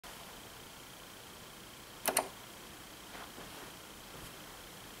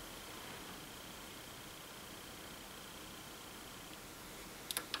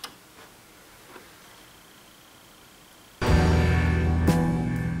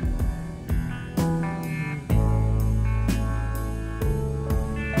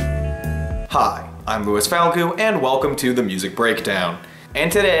Hi, I'm Louis Falgu, and welcome to The Music Breakdown. And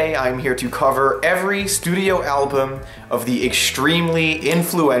today I'm here to cover every studio album of the extremely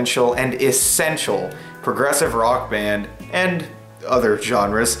influential and essential progressive rock band, and other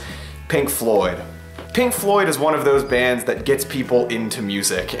genres, Pink Floyd. Pink Floyd is one of those bands that gets people into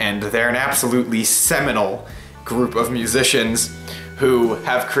music, and they're an absolutely seminal group of musicians who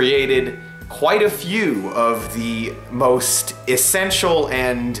have created quite a few of the most essential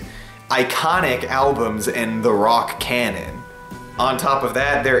and iconic albums in the rock canon. On top of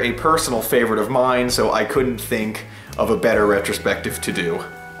that, they're a personal favorite of mine, so I couldn't think of a better retrospective to do.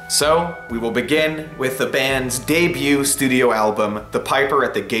 So, we will begin with the band's debut studio album, The Piper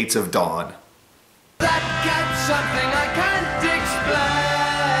at the Gates of Dawn. That got something I can't explain.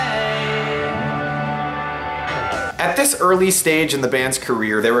 At this early stage in the band's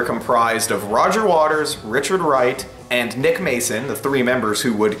career, they were comprised of Roger Waters, Richard Wright, and Nick Mason, the three members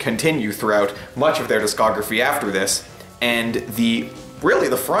who would continue throughout much of their discography after this, and the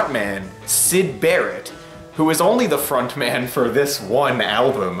frontman, Syd Barrett, who is only the frontman for this one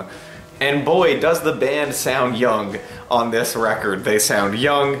album. And boy, does the band sound young on this record. They sound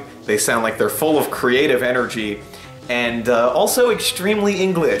young, they sound like they're full of creative energy, and also extremely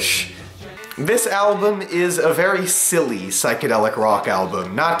English. This album is a very silly psychedelic rock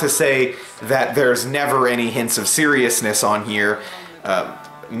album. Not to say that there's never any hints of seriousness on here,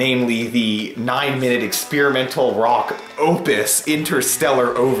 namely the 9-minute experimental rock opus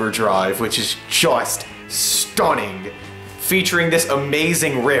Interstellar Overdrive, which is just stunning, featuring this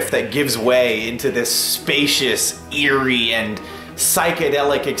amazing riff that gives way into this spacious, eerie, and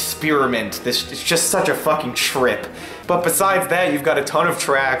psychedelic experiment. It's just such a fucking trip. But besides that, you've got a ton of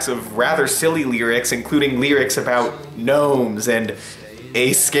tracks of rather silly lyrics, including lyrics about gnomes and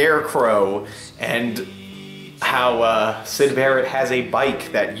a scarecrow, and how Syd Barrett has a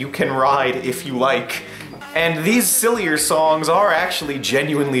bike that you can ride if you like. And these sillier songs are actually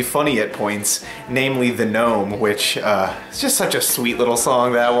genuinely funny at points, namely The Gnome, which is just such a sweet little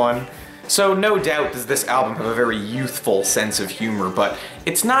song, that one. So no doubt does this album have a very youthful sense of humor, but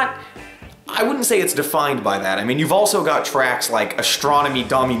it's not, I wouldn't say it's defined by that. I mean, you've also got tracks like Astronomy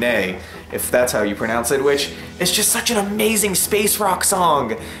Domine, if that's how you pronounce it, which is just such an amazing space rock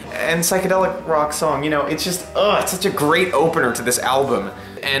song and psychedelic rock song. You know, it's just, it's such a great opener to this album.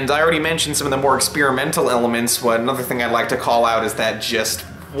 And I already mentioned some of the more experimental elements. Another thing I'd like to call out is that just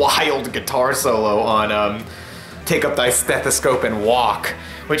wild guitar solo on Take Up Thy Stethoscope and Walk,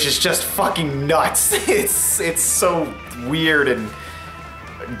 which is just fucking nuts. It's so weird and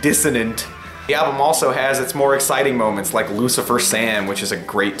dissonant. The album also has its more exciting moments, like Lucifer Sam, which is a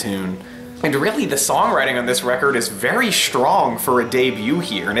great tune. And really, the songwriting on this record is very strong for a debut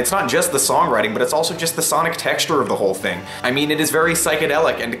here. And it's not just the songwriting, but it's also just the sonic texture of the whole thing. I mean, it is very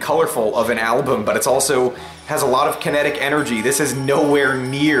psychedelic and colorful of an album, but it's also has a lot of kinetic energy. This is nowhere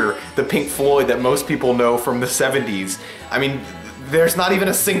near the Pink Floyd that most people know from the 70s. I mean, there's not even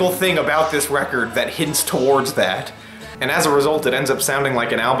a single thing about this record that hints towards that. And as a result, it ends up sounding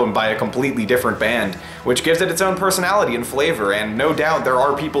like an album by a completely different band, which gives it its own personality and flavor, and no doubt there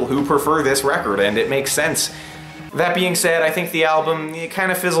are people who prefer this record, and it makes sense. That being said, I think the album, it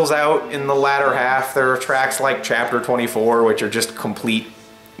kind of fizzles out in the latter half. There are tracks like Chapter 24, which are just complete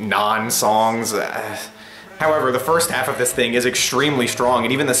non-songs. However, the first half of this thing is extremely strong,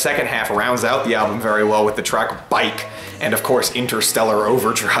 and even the second half rounds out the album very well with the track Bike, and of course Interstellar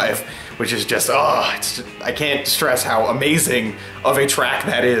Overdrive, which is just, I can't stress how amazing of a track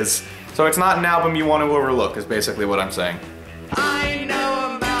that is. So it's not an album you want to overlook, is basically what I'm saying. I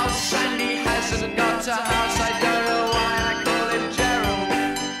know a mouse and he hasn't got a house. I don't know why I call him Gerald.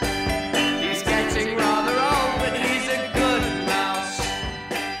 He's getting rather old, but he's a good mouse.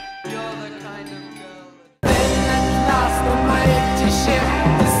 You're the kind of girl that... Then at last the mighty ship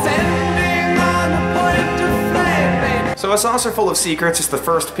descending on a point of flame. So A Saucerful of Secrets is the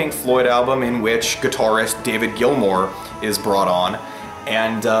first Pink Floyd album in which guitarist David Gilmour is brought on.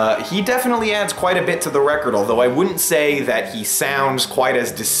 And he definitely adds quite a bit to the record, although I wouldn't say that he sounds quite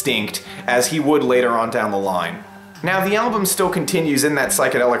as distinct as he would later on down the line. Now, the album still continues in that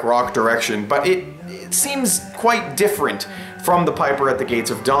psychedelic rock direction, but it seems quite different from The Piper at the Gates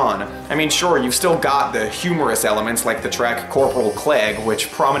of Dawn. I mean, sure, you've still got the humorous elements like the track Corporal Clegg,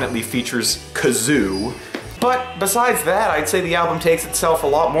 which prominently features kazoo. But besides that, I'd say the album takes itself a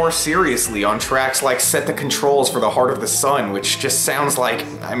lot more seriously on tracks like Set the Controls for the Heart of the Sun, which just sounds like,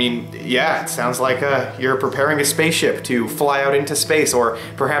 I mean, yeah, it sounds like you're preparing a spaceship to fly out into space, or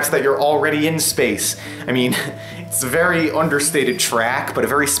perhaps that you're already in space. I mean, It's a very understated track, but a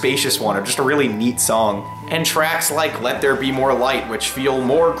very spacious one, just a really neat song. And tracks like Let There Be More Light, which feel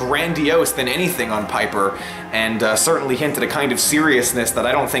more grandiose than anything on Piper, and certainly hint at a kind of seriousness that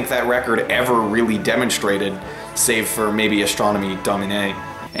I don't think that record ever really demonstrated, save for maybe Astronomy Domine.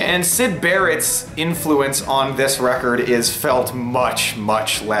 And Syd Barrett's influence on this record is felt much,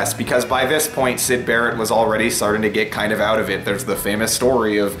 much less, because by this point Syd Barrett was already starting to get kind of out of it. There's the famous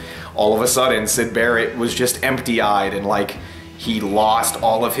story of all of a sudden Syd Barrett was just empty-eyed and like he lost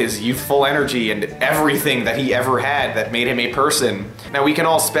all of his youthful energy and everything that he ever had that made him a person. Now we can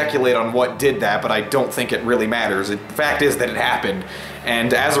all speculate on what did that, but I don't think it really matters. The fact is that it happened,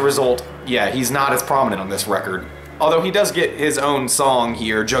 and as a result, yeah, he's not as prominent on this record. Although he does get his own song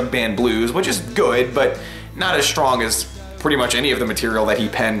here, Jug Band Blues, which is good, but not as strong as pretty much any of the material that he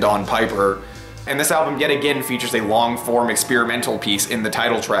penned on Piper. And this album yet again features a long-form experimental piece in the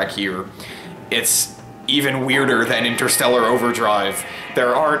title track here. It's even weirder than Interstellar Overdrive.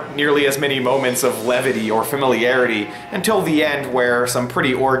 There aren't nearly as many moments of levity or familiarity until the end where some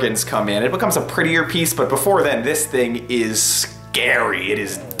pretty organs come in. It becomes a prettier piece, but before then this thing is scary. It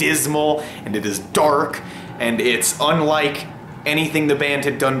is dismal, and it is dark, and it's unlike anything the band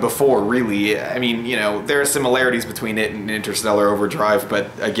had done before, really. I mean, you know, there are similarities between it and Interstellar Overdrive,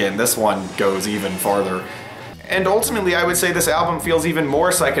 but again, this one goes even farther. And ultimately, I would say this album feels even more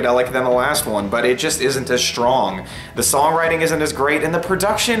psychedelic than the last one, but it just isn't as strong. The songwriting isn't as great, and the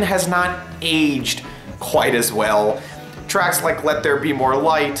production has not aged quite as well. Tracks like Let There Be More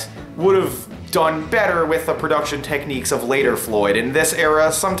Light would have done better with the production techniques of later Floyd. In this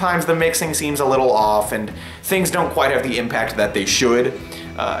era, sometimes the mixing seems a little off and things don't quite have the impact that they should.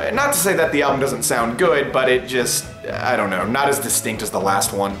 Not to say that the album doesn't sound good, but it just, I don't know, not as distinct as the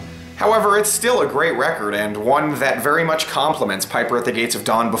last one. However, it's still a great record, and one that very much complements Piper at the Gates of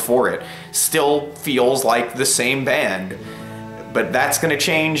Dawn before it. Still feels like the same band. But that's gonna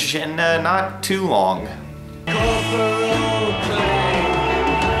change in not too long.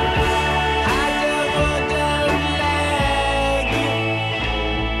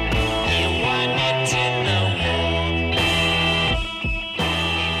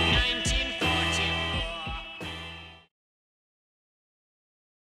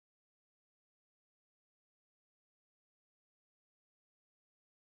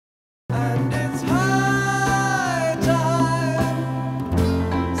 And it's high time,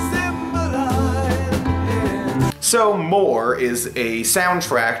 symbolized. So More is a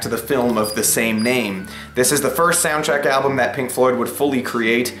soundtrack to the film of the same name. This is the first soundtrack album that Pink Floyd would fully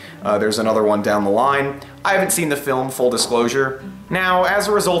create. There's another one down the line. I haven't seen the film, full disclosure. Now, as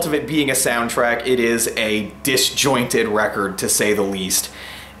a result of it being a soundtrack, it is a disjointed record, to say the least.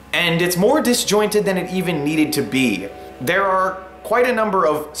 And it's more disjointed than it even needed to be. There are quite a number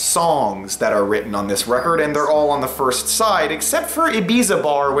of songs that are written on this record, and they're all on the first side, except for Ibiza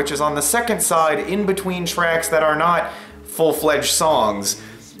Bar, which is on the second side in between tracks that are not full-fledged songs.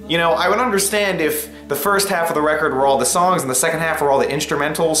 You know, I would understand if the first half of the record were all the songs and the second half were all the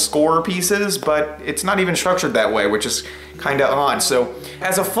instrumental score pieces, but it's not even structured that way, which is kinda odd. So,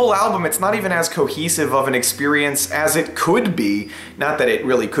 as a full album, it's not even as cohesive of an experience as it could be. Not that it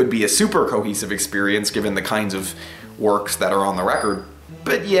really could be a super cohesive experience, given the kinds of works that are on the record.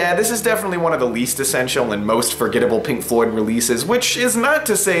 But yeah, this is definitely one of the least essential and most forgettable Pink Floyd releases, which is not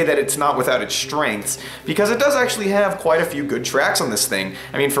to say that it's not without its strengths, because it does actually have quite a few good tracks on this thing.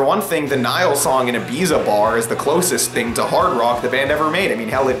 I mean, for one thing, the Nile song in Ibiza Bar is the closest thing to hard rock the band ever made. I mean,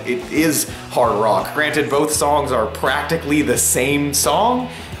 hell, it is hard rock. Granted, both songs are practically the same song,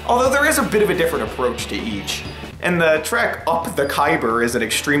 although there is a bit of a different approach to each. And the track Up the Khyber is an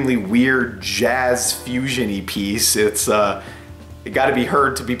extremely weird jazz fusion-y piece. It's it gotta be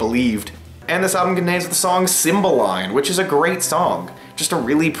heard to be believed. And this album contains the song Cymbeline, which is a great song. Just a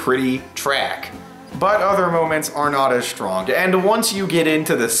really pretty track. But other moments are not as strong. And once you get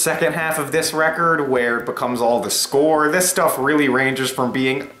into the second half of this record, where it becomes all the score, this stuff really ranges from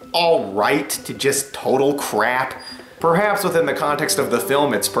being alright to just total crap. Perhaps within the context of the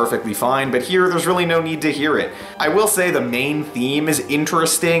film it's perfectly fine, but here there's really no need to hear it. I will say the main theme is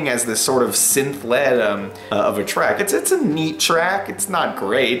interesting as this sort of synth-led of a track. It's a neat track. It's not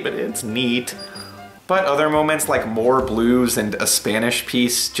great, but it's neat. But other moments like More Blues and a Spanish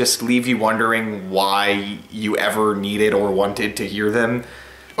piece just leave you wondering why you ever needed or wanted to hear them.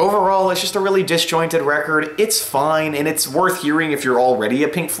 Overall, it's just a really disjointed record. It's fine, and it's worth hearing if you're already a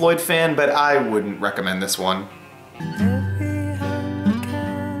Pink Floyd fan, but I wouldn't recommend this one. Every hand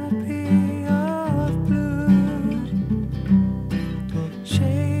canopy of blue.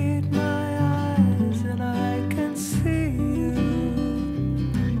 Shade my eyes and I can see you.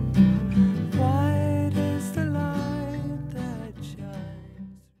 Wide is the line.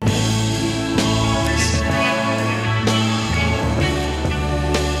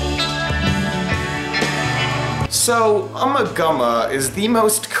 So, Ummagumma is the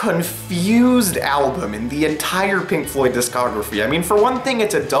most confused album in the entire Pink Floyd discography. I mean, for one thing,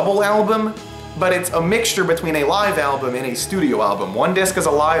 it's a double album, but it's a mixture between a live album and a studio album. One disc is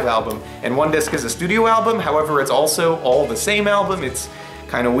a live album, and one disc is a studio album. However, it's also all the same album. It's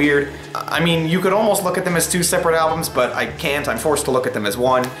kind of weird. I mean, you could almost look at them as two separate albums, but I can't. I'm forced to look at them as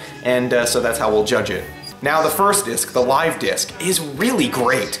one, and so that's how we'll judge it. Now, the first disc, the live disc, is really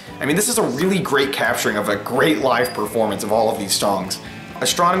great. I mean, this is a really great capturing of a great live performance of all of these songs.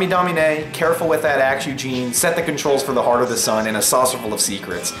 Astronomy Domine, Careful with That Axe Eugene, Set the Controls for the Heart of the Sun, and A Saucerful of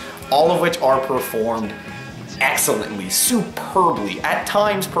Secrets, all of which are performed excellently, superbly, at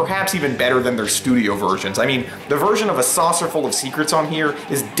times perhaps even better than their studio versions. I mean, the version of A Saucerful of Secrets on here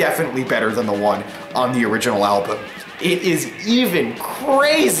is definitely better than the one on the original album. It is even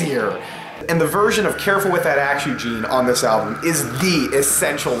crazier! And the version of Careful with That Axe Eugene on this album is the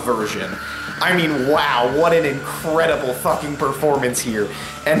essential version. I mean, wow, what an incredible fucking performance here.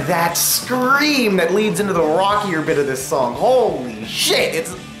 And that scream that leads into the rockier bit of this song, holy shit,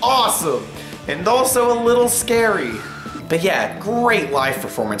 it's awesome! And also a little scary. But yeah, great live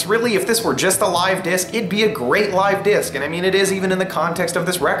performance. Really, if this were just a live disc, it'd be a great live disc, and I mean, it is even in the context of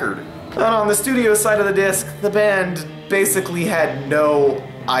this record. And on the studio side of the disc, the band basically had no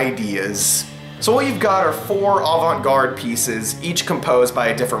ideas. So what you've got are 4 avant-garde pieces, each composed by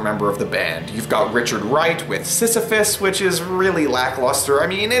a different member of the band. You've got Richard Wright with Sisyphus, which is really lackluster. I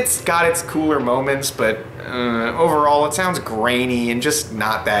mean, it's got its cooler moments, but overall it sounds grainy and just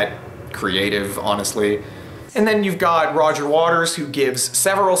not that creative, honestly. And then you've got Roger Waters, who gives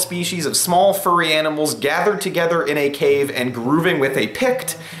several species of small furry animals gathered together in a cave and grooving with a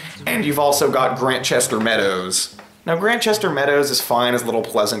pict. And you've also got Grantchester Meadows. Now, Grantchester Meadows is fine as a little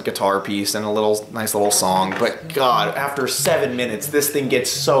pleasant guitar piece and a nice little song, but God, after 7 minutes, this thing gets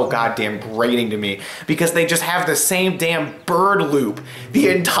so goddamn grating to me because they just have the same damn bird loop the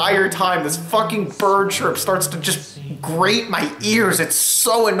entire time. This fucking bird chirp starts to just grate my ears. It's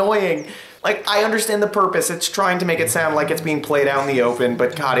so annoying. Like, I understand the purpose. It's trying to make it sound like it's being played out in the open,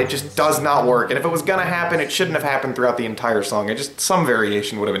 but God, it just does not work. And if it was gonna happen, it shouldn't have happened throughout the entire song. Some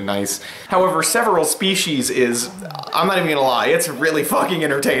variation would have been nice. However, Several Species is, I'm not even gonna lie, it's really fucking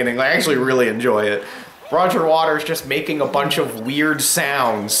entertaining. I actually really enjoy it. Roger Waters just making a bunch of weird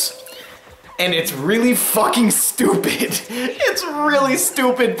sounds. And it's really fucking stupid. It's really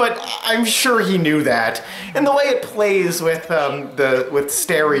stupid, but I'm sure he knew that. And the way it plays with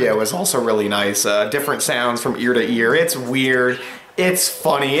stereo is also really nice. Different sounds from ear to ear. It's weird, it's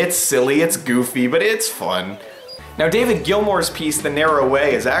funny, it's silly, it's goofy, but it's fun. Now, David Gilmour's piece, The Narrow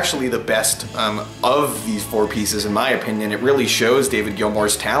Way, is actually the best of these 4 pieces, in my opinion. It really shows David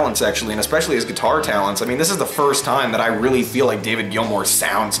Gilmour's talents, actually, and especially his guitar talents. I mean, this is the first time that I really feel like David Gilmour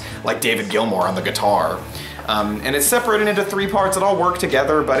sounds like David Gilmour on the guitar. And it's separated into 3 parts that all work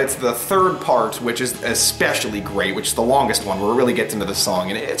together, but it's the 3rd part, which is especially great, which is the longest one, where it really gets into the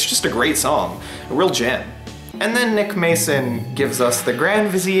song, and it's just a great song, a real gem. And then Nick Mason gives us the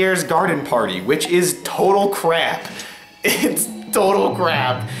Grand Vizier's Garden Party, which is total crap. It's total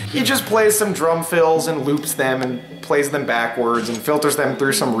crap. He just plays some drum fills and loops them and plays them backwards and filters them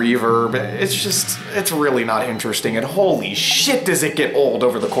through some reverb. It's really not interesting, and holy shit does it get old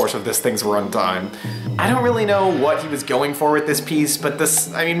over the course of this thing's runtime. I don't really know what he was going for with this piece, but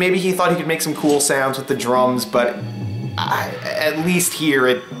I mean, maybe he thought he could make some cool sounds with the drums, but at least here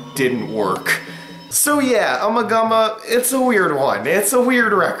it didn't work. So yeah, Ummagumma, it's a weird one. It's a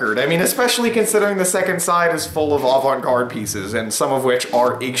weird record. I mean, especially considering the second side is full of avant-garde pieces, and some of which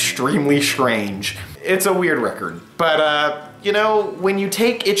are extremely strange. It's a weird record. But, you know, when you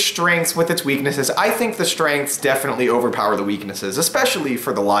take its strengths with its weaknesses, I think the strengths definitely overpower the weaknesses, especially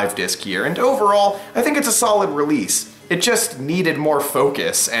for the live disc here. And overall, I think it's a solid release. It just needed more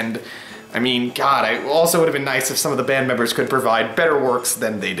focus, and I mean, God, it also would have been nice if some of the band members could provide better works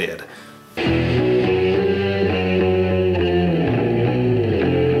than they did.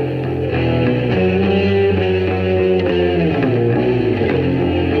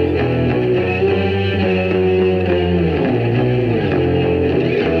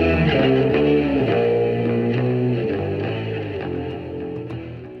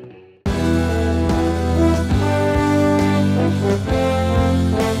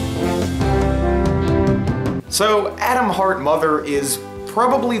 So, Atom Heart Mother is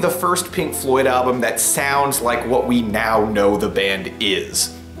probably the first Pink Floyd album that sounds like what we now know the band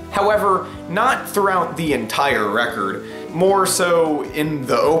is. However, not throughout the entire record, more so in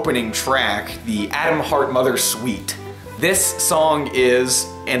the opening track, the Atom Heart Mother Suite. This song is,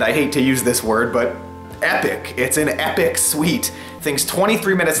 and I hate to use this word, but epic. It's an epic suite. Thing's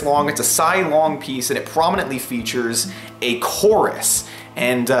 23 minutes long, it's a side-long piece, and it prominently features a chorus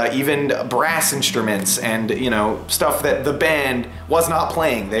and even brass instruments and, you know, stuff that the band was not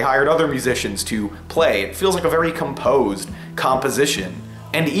playing. They hired other musicians to play. It feels like a very composed composition.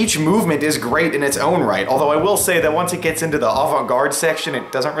 And each movement is great in its own right, although I will say that once it gets into the avant-garde section,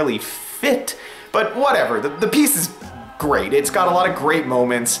 it doesn't really fit. But whatever, the piece is great. It's got a lot of great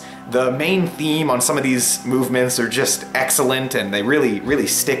moments. The main theme on some of these movements are just excellent, and they really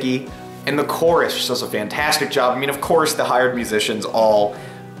sticky. And the chorus does a fantastic job. I mean, of course, the hired musicians all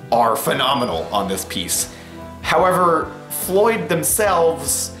are phenomenal on this piece. However, Floyd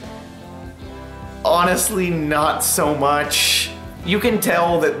themselves, honestly, not so much. You can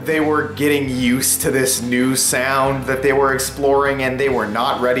tell that they were getting used to this new sound that they were exploring, and they were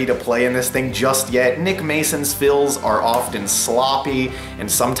not ready to play in this thing just yet. Nick Mason's fills are often sloppy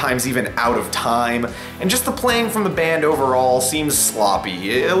and sometimes even out of time, and just the playing from the band overall seems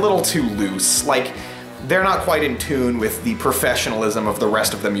sloppy, a little too loose, like they're not quite in tune with the professionalism of the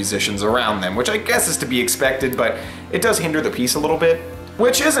rest of the musicians around them, which I guess is to be expected, but it does hinder the piece a little bit.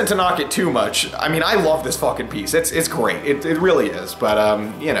 Which isn't to knock it too much. I mean, I love this fucking piece. It's great. It really is. But,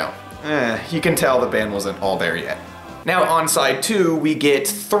 you know, you can tell the band wasn't all there yet. Now, on side 2, we get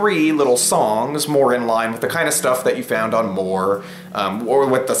 3 little songs, more in line with the kind of stuff that you found on More, or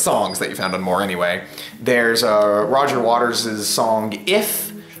with the songs that you found on More anyway. There's Roger Waters' song,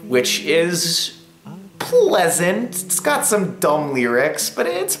 If, which is pleasant. It's got some dumb lyrics, but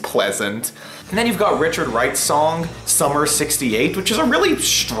it's pleasant. And then you've got Richard Wright's song, Summer 68, which is a really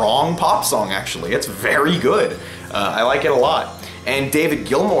strong pop song, actually. It's very good. I like it a lot. And David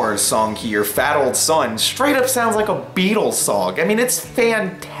Gilmour's song here, Fat Old Son, straight up sounds like a Beatles song. I mean, it's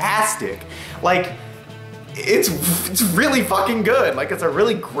fantastic. Like, it's really fucking good. Like, it's a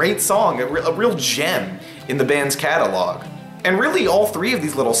really great song, a real gem in the band's catalog. And really, all 3 of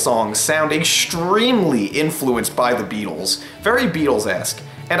these little songs sound extremely influenced by the Beatles. Very Beatles-esque.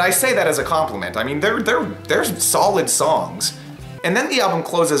 And I say that as a compliment. I mean, they're solid songs. And then the album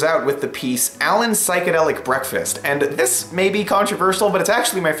closes out with the piece Alan's Psychedelic Breakfast, and this may be controversial, but it's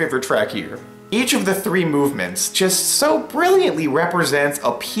actually my favorite track here. Each of the 3 movements just so brilliantly represents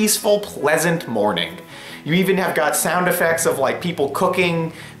a peaceful, pleasant morning. You even have got sound effects of like people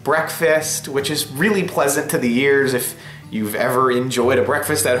cooking breakfast, which is really pleasant to the ears if you've ever enjoyed a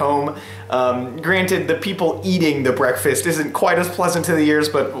breakfast at home. Granted, the people eating the breakfast isn't quite as pleasant to the ears,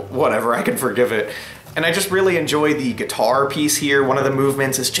 but whatever, I can forgive it. And I just really enjoy the guitar piece here. One of the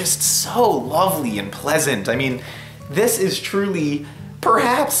movements is just so lovely and pleasant. I mean, this is truly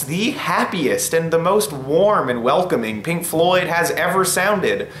perhaps the happiest and the most warm and welcoming Pink Floyd has ever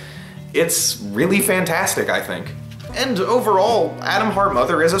sounded. It's really fantastic, I think. And overall, Atom Heart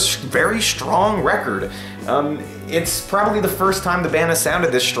Mother is a very strong record. It's probably the first time the band has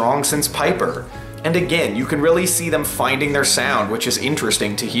sounded this strong since Piper. And again, you can really see them finding their sound, which is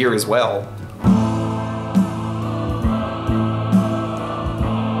interesting to hear as well.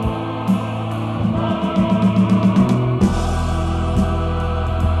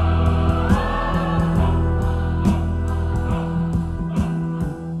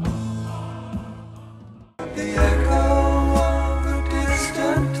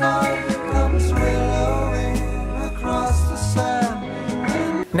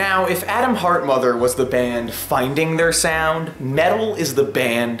 Now, if Atom Heart Mother was the band finding their sound, Meddle is the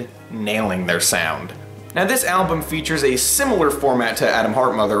band nailing their sound. Now, this album features a similar format to Atom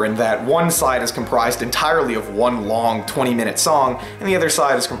Heart Mother in that one side is comprised entirely of one long 20-minute song, and the other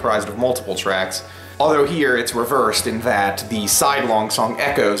side is comprised of multiple tracks. Although here it's reversed in that the side-long song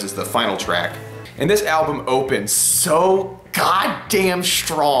Echoes is the final track. And this album opens so goddamn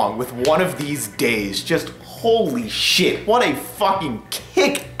strong with One of These Days. Just holy shit, what a fucking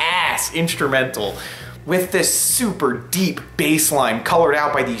kick-ass instrumental with this super deep bass line colored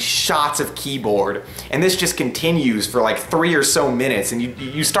out by these shots of keyboard. And this just continues for like 3 or so minutes, and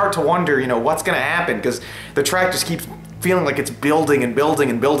you start to wonder, you know, what's gonna happen, because the track just keeps feeling like it's building and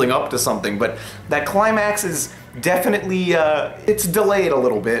building and building up to something, but that climax is definitely, it's delayed a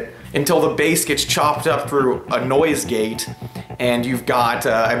little bit until the bass gets chopped up through a noise gate, and you've got,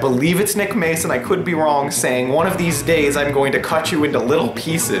 I believe it's Nick Mason, I could be wrong, saying, "One of these days I'm going to cut you into little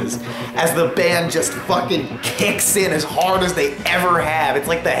pieces," as the band just fucking kicks in as hard as they ever have. It's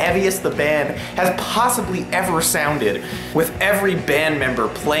like the heaviest the band has possibly ever sounded, with every band member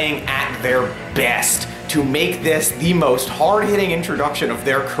playing at their best to make this the most hard-hitting introduction of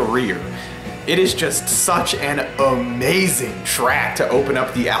their career. It is just such an amazing track to open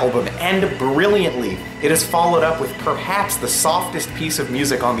up the album, and brilliantly, it is followed up with perhaps the softest piece of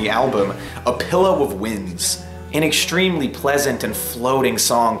music on the album, A Pillow of Winds. An extremely pleasant and floating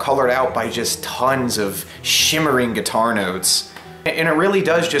song colored out by just tons of shimmering guitar notes. And it really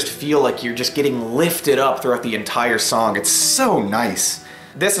does just feel like you're just getting lifted up throughout the entire song. It's so nice.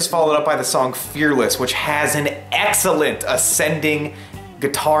 This is followed up by the song Fearless, which has an excellent ascending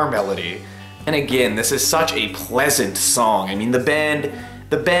guitar melody. And again, this is such a pleasant song. I mean, the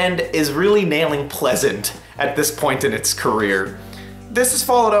band is really nailing pleasant at this point in its career. This is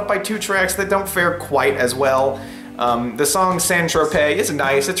followed up by 2 tracks that don't fare quite as well. The song Saint-Tropez is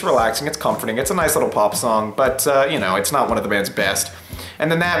nice, it's relaxing, it's comforting, it's a nice little pop song, but you know, it's not one of the band's best.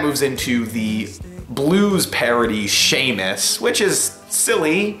 And then that moves into the blues parody Seamus, which is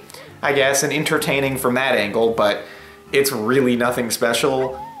silly, I guess, and entertaining from that angle, but it's really nothing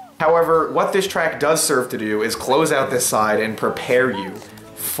special. However, what this track does serve to do is close out this side and prepare you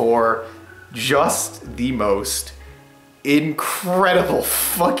for just the most incredible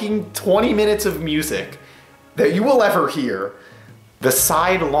fucking 20 minutes of music that you will ever hear. The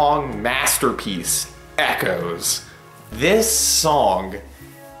side-long masterpiece, Echoes. This song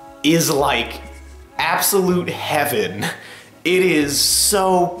is like absolute heaven. It is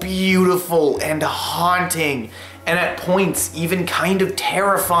so beautiful and haunting, and at points even kind of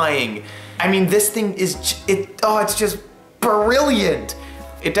terrifying. I mean, this thing is, it's just brilliant.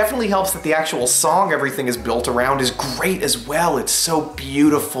 It definitely helps that the actual song everything is built around is great as well. It's so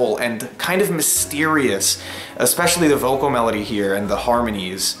beautiful and kind of mysterious, especially the vocal melody here and the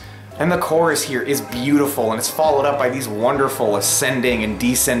harmonies. And the chorus here is beautiful, and it's followed up by these wonderful ascending and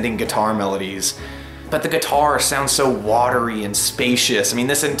descending guitar melodies. But the guitar sounds so watery and spacious. I mean,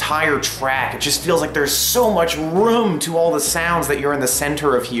 this entire track, it just feels like there's so much room to all the sounds that you're in the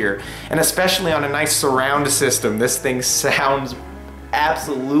center of here. And especially on a nice surround system, this thing sounds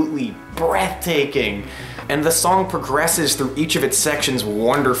absolutely breathtaking. And the song progresses through each of its sections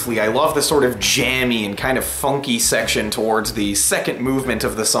wonderfully. I love the sort of jammy and kind of funky section towards the second movement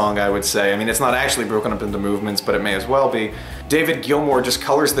of the song, I would say. I mean, it's not actually broken up into movements, but it may as well be. David Gilmour just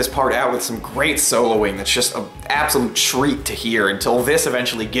colors this part out with some great soloing that's just an absolute treat to hear until this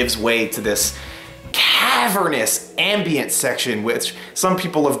eventually gives way to this cavernous ambient section, which some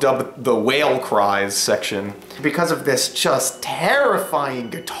people have dubbed the whale cries section, because of this just terrifying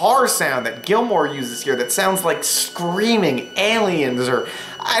guitar sound that Gilmour uses here that sounds like screaming aliens or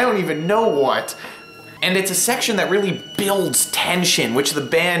I don't even know what. And it's a section that really builds tension, which the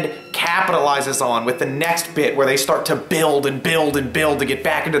band capitalizes on with the next bit where they start to build and build and build to get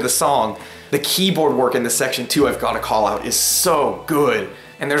back into the song. The keyboard work in this section too, I've got to call out, is so good.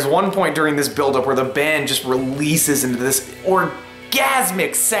 And there's one point during this build-up where the band just releases into this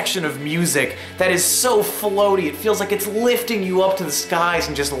orgasmic section of music that is so floaty, it feels like it's lifting you up to the skies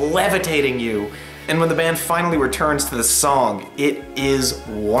and just levitating you. And when the band finally returns to the song, it is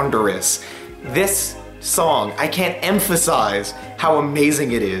wondrous. This song, I can't emphasize how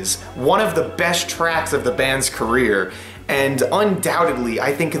amazing it is. One of the best tracks of the band's career, and undoubtedly,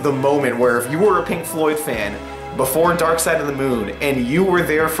 I think the moment where if you were a Pink Floyd fan, before Dark Side of the Moon, and you were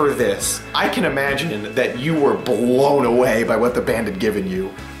there for this, I can imagine that you were blown away by what the band had given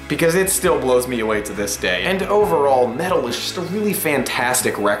you, because it still blows me away to this day. And overall, Meddle is just a really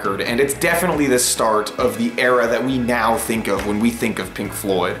fantastic record, and it's definitely the start of the era that we now think of when we think of Pink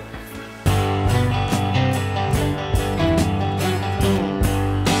Floyd.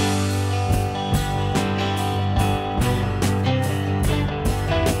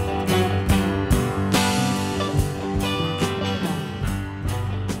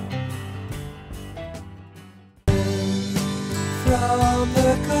 From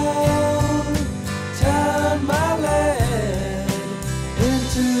the cold, turn my land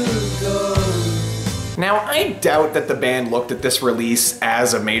into gold. Now, I doubt that the band looked at this release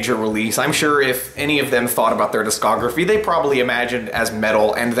as a major release. I'm sure if any of them thought about their discography, they probably imagined as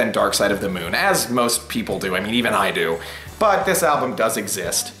Meddle and then Dark Side of the Moon, as most people do. I mean, even I do. But this album does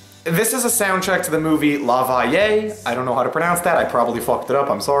exist. This is a soundtrack to the movie La Valle. I don't know how to pronounce that. I probably fucked it up.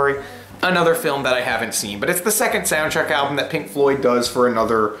 I'm sorry. Another film that I haven't seen, but it's the second soundtrack album that Pink Floyd does for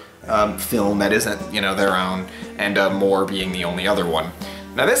another film that isn't, you know, their own, and More being the only other one.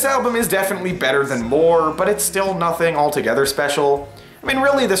 Now this album is definitely better than More, but it's still nothing altogether special. I mean,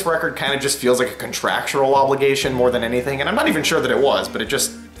 really this record kind of just feels like a contractual obligation more than anything, and I'm not even sure that it was, but it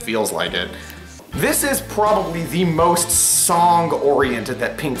just feels like it. This is probably the most song-oriented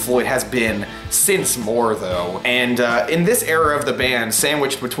that Pink Floyd has been since More, though. And in this era of the band,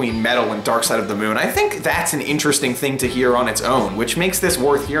 sandwiched between Meddle and Dark Side of the Moon, I think that's an interesting thing to hear on its own, which makes this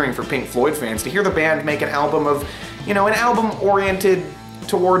worth hearing for Pink Floyd fans, to hear the band make an album of, you know, an album oriented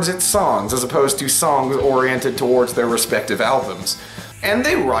towards its songs, as opposed to songs oriented towards their respective albums. And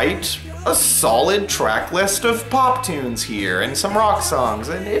they write a solid track list of pop tunes here and some rock songs,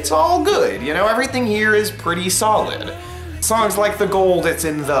 and it's all good. You know, everything here is pretty solid. Songs like The Gold It's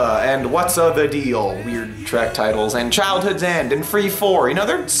in The, and What's the Deal, weird track titles, and Childhood's End, and Free 4, you know,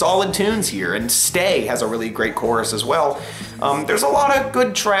 they're solid tunes here, and Stay has a really great chorus as well. There's a lot of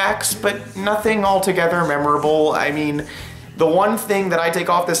good tracks, but nothing altogether memorable. I mean, the one thing that I take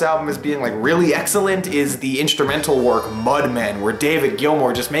off this album as being like really excellent is the instrumental work Mudmen, where David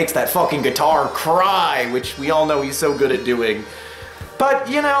Gilmour just makes that fucking guitar cry, which we all know he's so good at doing.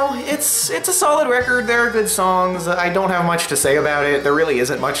 But, you know, it's a solid record, there are good songs, I don't have much to say about it, there really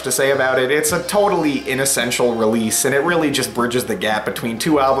isn't much to say about it. It's a totally inessential release, and it really just bridges the gap between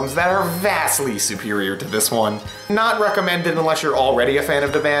two albums that are vastly superior to this one. Not recommended unless you're already a fan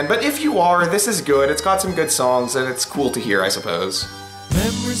of the band, but if you are, this is good, it's got some good songs, and it's cool to hear, I suppose.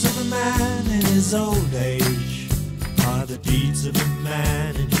 Memories of a man in his old age are the deeds of a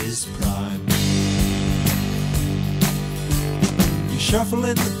man in his prime. Shuffle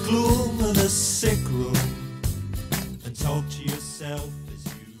in the gloom of the sick room and talk to yourself as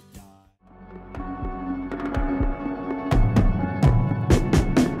you die.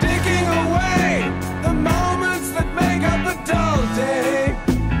 Taking away the moments that make up a dull day.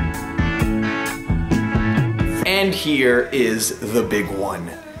 And here is the big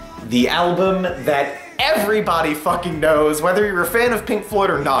one. The album that everybody fucking knows, whether you're a fan of Pink Floyd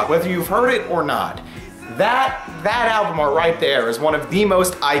or not, whether you've heard it or not. That album right there is one of the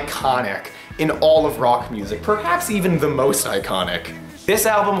most iconic in all of rock music, perhaps even the most iconic. This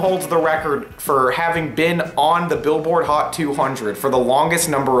album holds the record for having been on the Billboard Hot 200 for the longest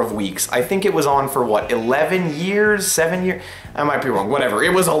number of weeks. I think it was on for what, 11 years, 7 years? I might be wrong, whatever.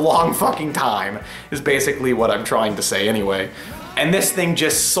 It was a long fucking time, is basically what I'm trying to say anyway. And this thing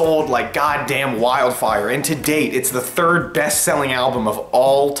just sold like goddamn wildfire, and to date, it's the third best-selling album of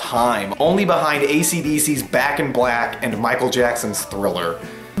all time, only behind AC/DC's Back in Black and Michael Jackson's Thriller.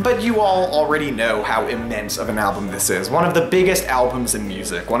 But you all already know how immense of an album this is. One of the biggest albums in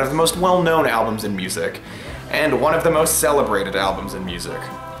music, one of the most well-known albums in music, and one of the most celebrated albums in music.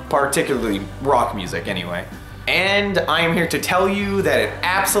 Particularly rock music, anyway. And I am here to tell you that it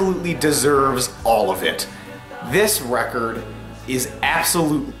absolutely deserves all of it. This record is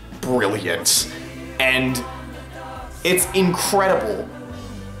absolute brilliance, and it's incredible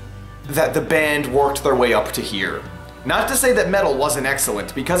that the band worked their way up to here. Not to say that Meddle wasn't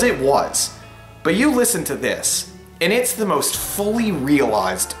excellent, because it was, but you listen to this, and it's the most fully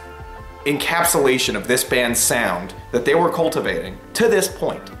realized encapsulation of this band's sound that they were cultivating to this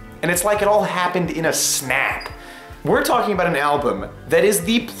point. And it's like it all happened in a snap. We're talking about an album that is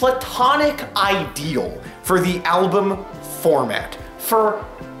the platonic ideal for the album format, for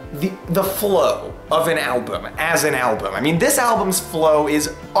the flow of an album as an album. I mean, this album's flow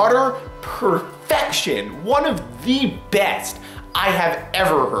is utter perfection, one of the best I have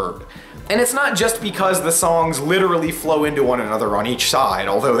ever heard. And it's not just because the songs literally flow into one another on each side,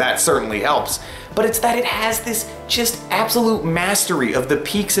 although that certainly helps, but it's that it has this just absolute mastery of the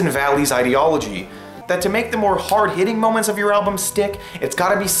peaks and valleys ideology. That to make the more hard-hitting moments of your album stick, it's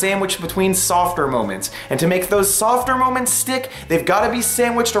gotta be sandwiched between softer moments. And to make those softer moments stick, they've gotta be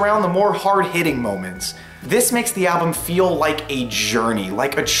sandwiched around the more hard-hitting moments. This makes the album feel like a journey,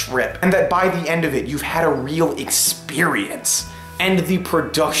 like a trip, and that by the end of it, you've had a real experience. And the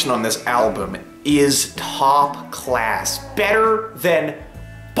production on this album is top class, better than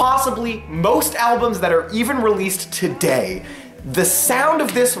possibly most albums that are even released today. The sound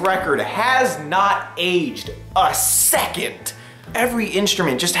of this record has not aged a second. Every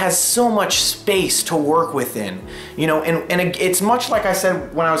instrument just has so much space to work within, you know, and it's much like I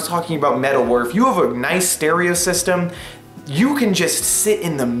said when I was talking about Meddle, where if you have a nice stereo system, you can just sit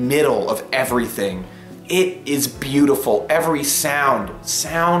in the middle of everything. It is beautiful. Every sound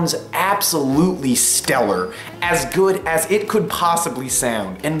sounds absolutely stellar, as good as it could possibly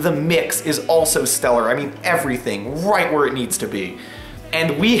sound. And the mix is also stellar. I mean, everything right where it needs to be.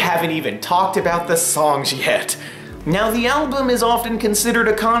 And we haven't even talked about the songs yet. Now, the album is often considered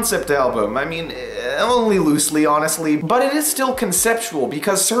a concept album. I mean, only loosely, honestly, but it is still conceptual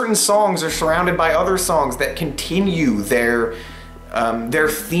because certain songs are surrounded by other songs that continue their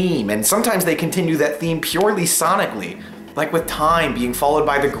theme, and sometimes they continue that theme purely sonically, like with Time being followed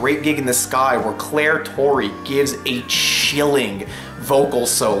by The Great Gig in the Sky, where Claire Torrey gives a chilling vocal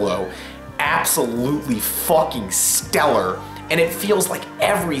solo. Absolutely fucking stellar, and it feels like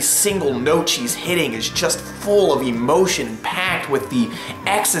every single note she's hitting is just full of emotion and packed with the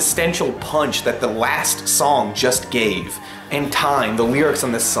existential punch that the last song just gave. And Time, the lyrics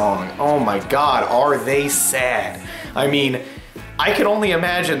on this song, oh my god, are they sad. I mean, I can only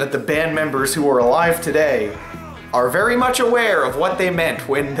imagine that the band members who are alive today are very much aware of what they meant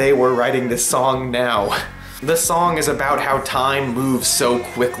when they were writing this song now. The song is about how time moves so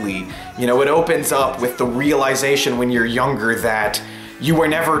quickly. You know, it opens up with the realization when you're younger that you were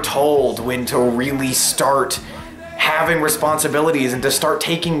never told when to really start having responsibilities and to start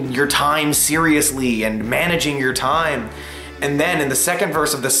taking your time seriously and managing your time. And then in the second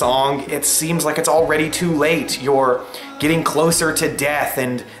verse of the song, it seems like it's already too late. You're getting closer to death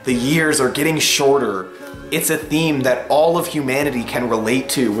and the years are getting shorter. It's a theme that all of humanity can relate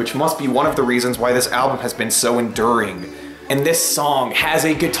to, which must be one of the reasons why this album has been so enduring. And this song has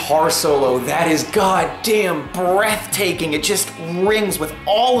a guitar solo that is goddamn breathtaking. It just rings with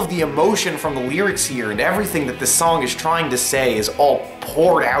all of the emotion from the lyrics here, and everything that this song is trying to say is all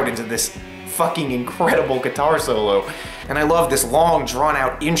poured out into this fucking incredible guitar solo. And I love this long,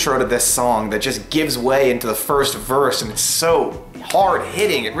 drawn-out intro to this song that just gives way into the first verse, and it's so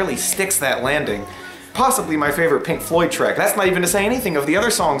hard-hitting, it really sticks that landing. Possibly my favorite Pink Floyd track. That's not even to say anything of the other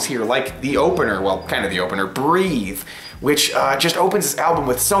songs here, like the opener, well, kind of the opener, Breathe, which just opens this album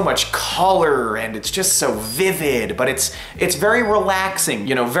with so much color, and it's just so vivid, but it's very relaxing,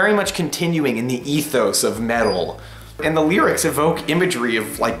 you know, very much continuing in the ethos of Meddle. And the lyrics evoke imagery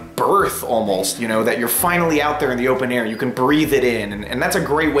of like birth almost, you know, that you're finally out there in the open air, you can breathe it in, and that's a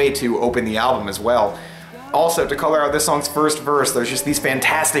great way to open the album as well. Also, to color out this song's first verse, there's just these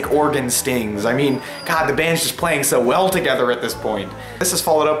fantastic organ stings. I mean, God, the band's just playing so well together at this point. This is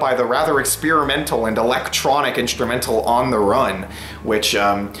followed up by the rather experimental and electronic instrumental On the Run, which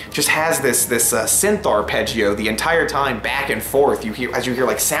just has this synth arpeggio the entire time back and forth. You hear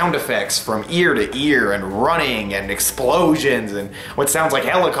like sound effects from ear to ear and running and explosions and what sounds like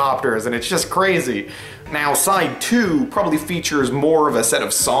helicopters, and it's just crazy. Now, side 2 probably features more of a set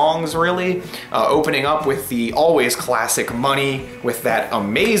of songs, really, opening up with the always classic Money, with that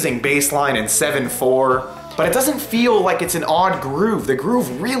amazing bass line in 7/4, but it doesn't feel like it's an odd groove. The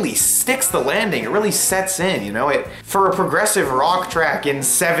groove really sticks the landing, it really sets in, you know? For a progressive rock track in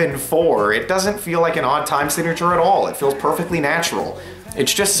 7/4, it doesn't feel like an odd time signature at all. It feels perfectly natural.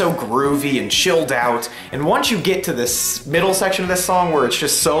 It's just so groovy and chilled out, and once you get to this middle section of this song where it's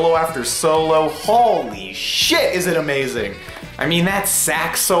just solo after solo, holy shit is it amazing! I mean, that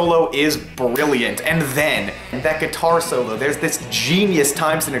sax solo is brilliant, and then that guitar solo, there's this genius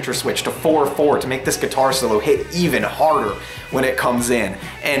time signature switch to 4/4 to make this guitar solo hit even harder when it comes in.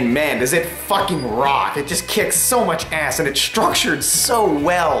 And man, does it fucking rock! It just kicks so much ass, and it's structured so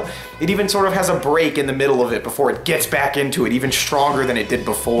well. It even sort of has a break in the middle of it before it gets back into it, even stronger than it did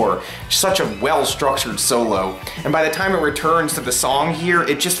before. Such a well-structured solo. And by the time it returns to the song here,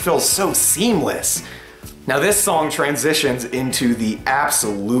 it just feels so seamless. Now this song transitions into the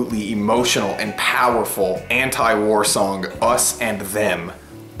absolutely emotional and powerful anti-war song, Us and Them.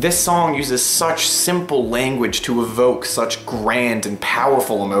 This song uses such simple language to evoke such grand and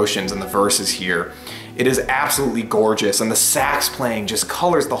powerful emotions in the verses here. It is absolutely gorgeous, and the sax playing just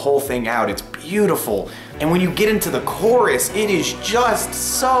colors the whole thing out. It's beautiful. And when you get into the chorus, it is just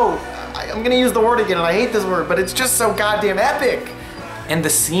so... I'm gonna use the word again, and I hate this word, but it's just so goddamn epic. And the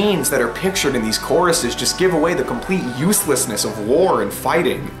scenes that are pictured in these choruses just give away the complete uselessness of war and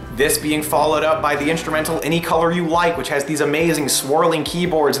fighting. This being followed up by the instrumental Any Color You Like, which has these amazing swirling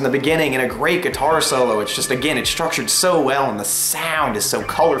keyboards in the beginning and a great guitar solo. It's just, again, it's structured so well, and the sound is so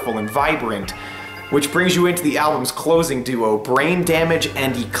colorful and vibrant. Which brings you into the album's closing duo, Brain Damage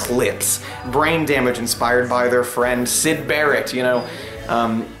and Eclipse. Brain Damage inspired by their friend Syd Barrett, you know.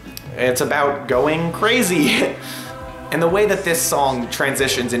 It's about going crazy. And the way that this song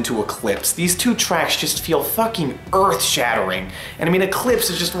transitions into Eclipse, these two tracks just feel fucking earth-shattering. And I mean, Eclipse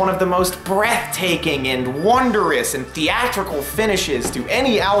is just one of the most breathtaking and wondrous and theatrical finishes to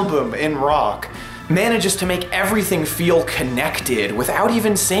any album in rock. Manages to make everything feel connected without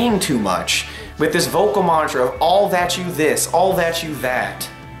even saying too much, with this vocal mantra of all that you this, all that you that,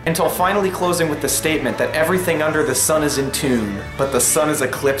 until finally closing with the statement that everything under the sun is in tune, but the sun is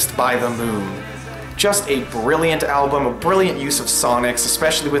eclipsed by the moon. Just a brilliant album, a brilliant use of sonics,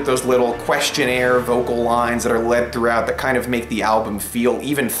 especially with those little questionnaire vocal lines that are led throughout that kind of make the album feel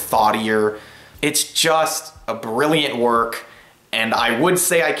even thoughtier. It's just a brilliant work, and I would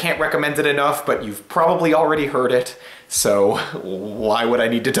say I can't recommend it enough, but you've probably already heard it, so why would I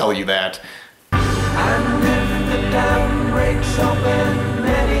need to tell you that? And if the dam breaks open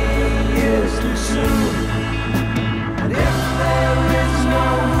many years too soon, and if there is no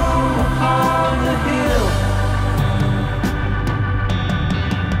room upon the hill,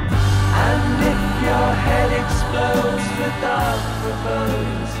 and if your head explodes, the dark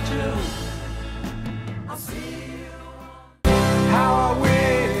rebellions too, I'll see you.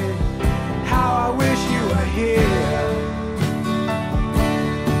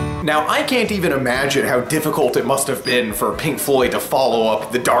 Now, I can't even imagine how difficult it must have been for Pink Floyd to follow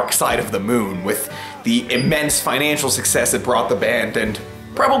up The Dark Side of the Moon with the immense financial success it brought the band and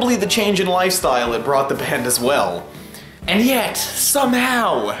probably the change in lifestyle it brought the band as well. And yet,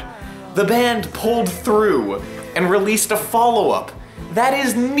 somehow, the band pulled through and released a follow-up that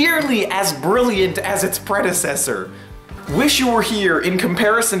is nearly as brilliant as its predecessor. Wish You Were Here, in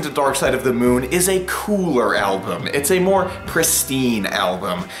comparison to Dark Side of the Moon, is a cooler album. It's a more pristine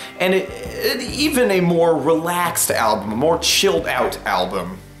album, and even a more relaxed album, a more chilled out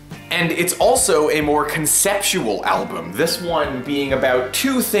album. And it's also a more conceptual album, this one being about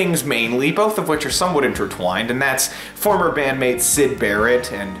two things mainly, both of which are somewhat intertwined, and that's former bandmate Syd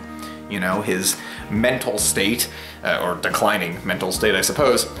Barrett and, you know, his mental state, or declining mental state, I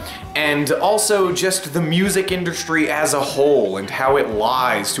suppose, and also just the music industry as a whole and how it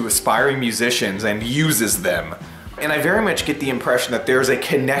lies to aspiring musicians and uses them. And I very much get the impression that there's a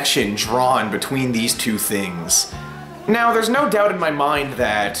connection drawn between these two things. Now, there's no doubt in my mind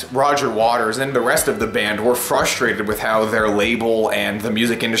that Roger Waters and the rest of the band were frustrated with how their label and the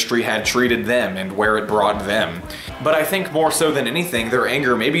music industry had treated them and where it brought them. But I think more so than anything, their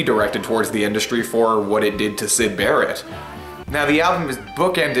anger may be directed towards the industry for what it did to Syd Barrett. Now, the album is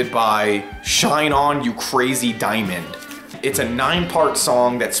bookended by Shine On You Crazy Diamond. It's a 9-part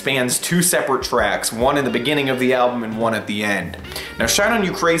song that spans 2 separate tracks, one in the beginning of the album and one at the end. Now, Shine On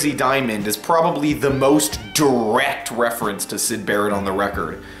You Crazy Diamond is probably the most direct reference to Syd Barrett on the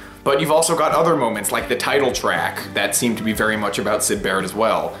record. But you've also got other moments, like the title track, that seem to be very much about Syd Barrett as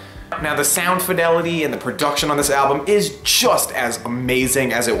well. Now, the sound fidelity and the production on this album is just as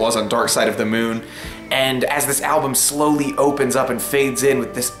amazing as it was on Dark Side of the Moon. And as this album slowly opens up and fades in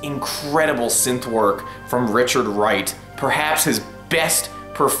with this incredible synth work from Richard Wright, perhaps his best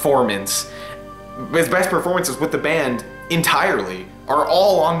performances with the band entirely are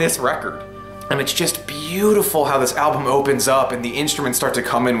all on this record. And it's just beautiful how this album opens up and the instruments start to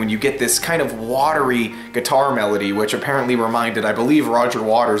come in when you get this kind of watery guitar melody, which apparently reminded, I believe, Roger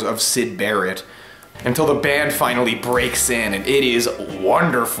Waters of Syd Barrett, until the band finally breaks in, and it is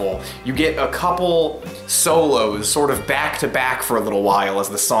wonderful. You get a couple solos sort of back to back for a little while as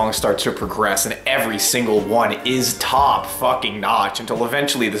the song starts to progress, and every single one is top fucking notch until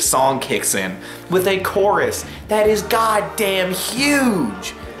eventually the song kicks in with a chorus that is goddamn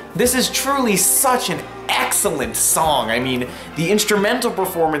huge. This is truly such an excellent song. I mean, the instrumental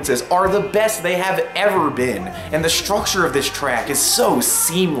performances are the best they have ever been, and the structure of this track is so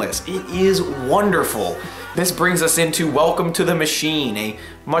seamless. It is wonderful. This brings us into Welcome to the Machine, a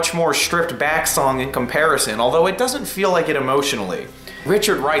much more stripped back song in comparison, although it doesn't feel like it emotionally.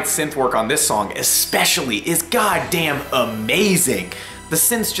 Richard Wright's synth work on this song especially is goddamn amazing. The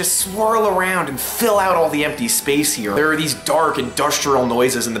synths just swirl around and fill out all the empty space here. There are these dark industrial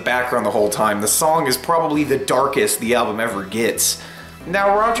noises in the background the whole time. The song is probably the darkest the album ever gets.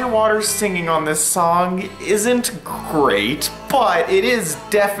 Now, Roger Waters singing on this song isn't great, but it is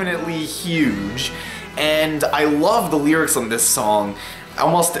definitely huge. And I love the lyrics on this song,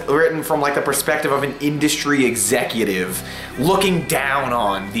 almost written from like the perspective of an industry executive looking down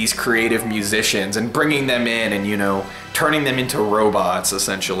on these creative musicians and bringing them in and, you know, turning them into robots,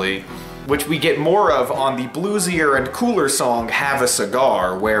 essentially. Which we get more of on the bluesier and cooler song Have a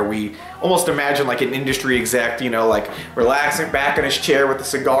Cigar, where we almost imagine like an industry exec, you know, like relaxing back in his chair with a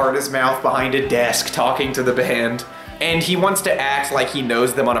cigar in his mouth behind a desk talking to the band. And he wants to act like he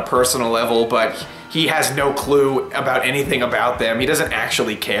knows them on a personal level, but he has no clue about anything about them. He doesn't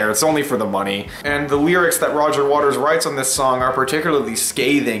actually care. It's only for the money. And the lyrics that Roger Waters writes on this song are particularly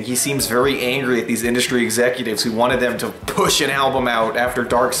scathing. He seems very angry at these industry executives who wanted them to push an album out after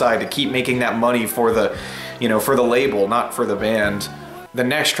Dark Side to keep making that money for the, you know, for the label, not for the band. The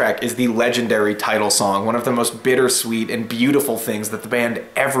next track is the legendary title song, one of the most bittersweet and beautiful things that the band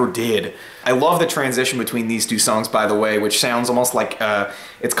ever did. I love the transition between these two songs, by the way, which sounds almost like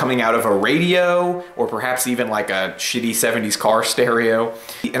it's coming out of a radio, or perhaps even like a shitty 70s car stereo.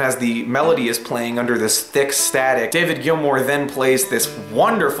 And as the melody is playing under this thick static, David Gilmour then plays this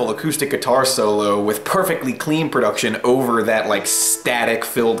wonderful acoustic guitar solo with perfectly clean production over that like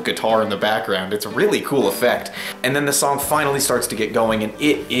static-filled guitar in the background. It's a really cool effect. And then the song finally starts to get going, and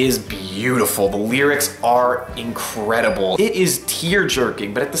it is beautiful. The lyrics are incredible. It is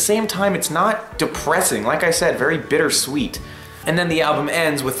tear-jerking, but at the same time, it's not depressing. Like I said, very bittersweet. And then the album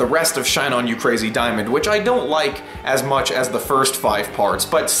ends with the rest of Shine On You Crazy Diamond, which I don't like as much as the first 5 parts,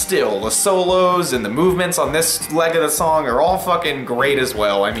 but still, the solos and the movements on this leg of the song are all fucking great as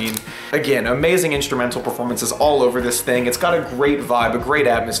well. I mean, again, amazing instrumental performances all over this thing. It's got a great vibe, a great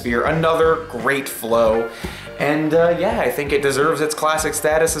atmosphere, another great flow. And yeah, I think it deserves its classic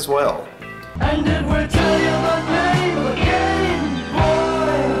status as well. And it will tell you the name of the game,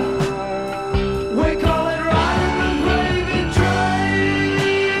 boy. We call it riding the gravy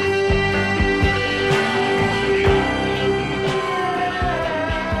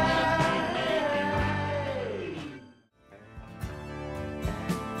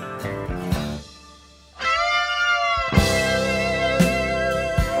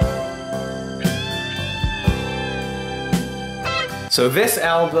So this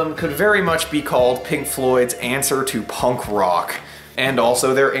album could very much be called Pink Floyd's answer to punk rock, and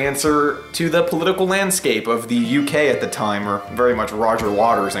also their answer to the political landscape of the UK at the time, or very much Roger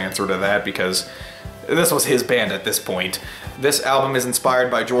Waters' answer to that, because this was his band at this point. This album is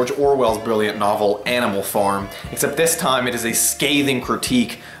inspired by George Orwell's brilliant novel Animal Farm, except this time it is a scathing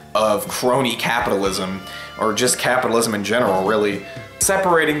critique of crony capitalism, or just capitalism in general, really.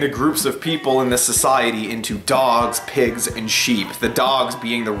 Separating the groups of people in this society into dogs, pigs, and sheep. The dogs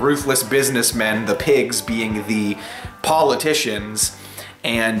being the ruthless businessmen, the pigs being the politicians,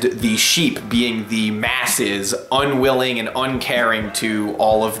 and the sheep being the masses, unwilling and uncaring to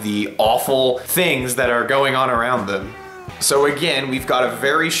all of the awful things that are going on around them. So again, we've got a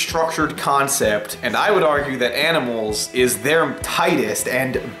very structured concept, and I would argue that Animals is their tightest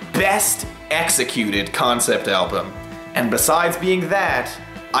and best executed concept album. And besides being that,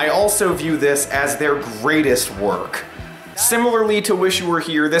 I also view this as their greatest work. Similarly to Wish You Were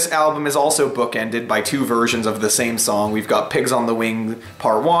Here, this album is also bookended by two versions of the same song. We've got Pigs on the Wing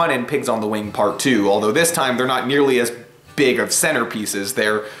Part 1 and Pigs on the Wing Part 2, although this time they're not nearly as big of centerpieces.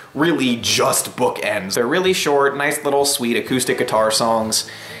 They're really just bookends. They're really short, nice little sweet acoustic guitar songs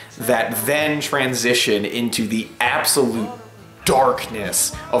that then transition into the absolute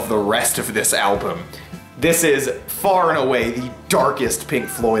darkness of the rest of this album. This is far and away the darkest Pink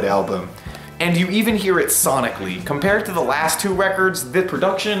Floyd album. And you even hear it sonically. Compared to the last two records, the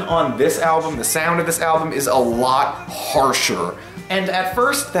production on this album, the sound of this album, is a lot harsher. And at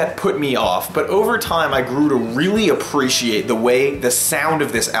first that put me off, but over time I grew to really appreciate the way the sound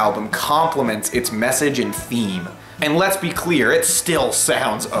of this album complements its message and theme. And let's be clear, it still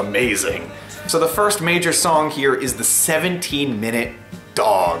sounds amazing. So the first major song here is the 17-minute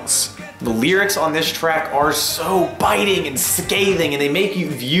Dogs. The lyrics on this track are so biting and scathing, and they make you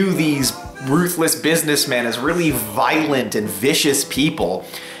view these ruthless businessmen as really violent and vicious people.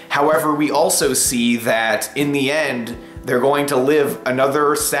 However, we also see that in the end, they're going to live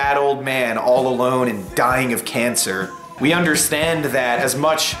another sad old man all alone and dying of cancer. We understand that as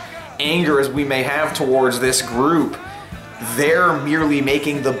much anger as we may have towards this group, they're merely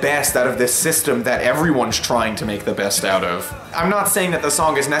making the best out of this system that everyone's trying to make the best out of. I'm not saying that the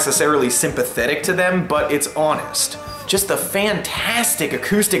song is necessarily sympathetic to them, but it's honest. Just the fantastic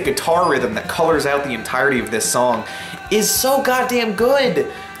acoustic guitar rhythm that colors out the entirety of this song is so goddamn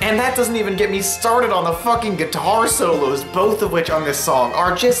good. And that doesn't even get me started on the fucking guitar solos, both of which on this song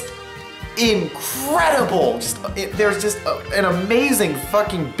are just incredible. There's just an amazing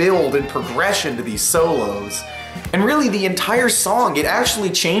fucking build and progression to these solos. And really the entire song, it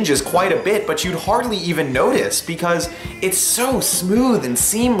actually changes quite a bit, but you'd hardly even notice because it's so smooth and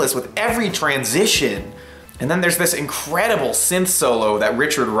seamless with every transition. And then there's this incredible synth solo that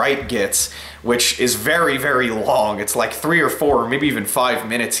Richard Wright gets, which is very, very long. It's like 3 or 4 or maybe even 5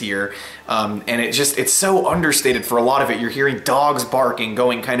 minutes here. And it's so understated for a lot of it. You're hearing dogs barking,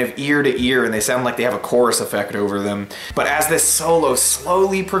 going kind of ear to ear, and they sound like they have a chorus effect over them. But as this solo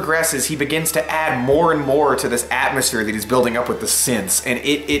slowly progresses, he begins to add more and more to this atmosphere that he's building up with the synths. And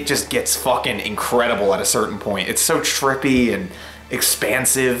it just gets fucking incredible at a certain point. It's so trippy and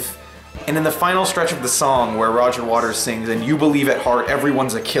expansive. And in the final stretch of the song where Roger Waters sings, "And you believe at heart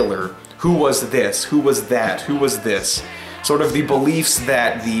everyone's a killer. Who was this? Who was that? Who was this?" Sort of the beliefs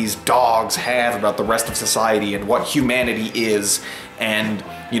that these dogs have about the rest of society and what humanity is and,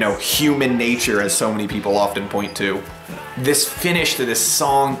 you know, human nature, as so many people often point to. This finish to this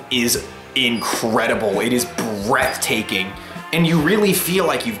song is incredible. It is breathtaking. And you really feel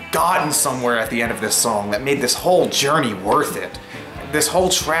like you've gotten somewhere at the end of this song that made this whole journey worth it. This whole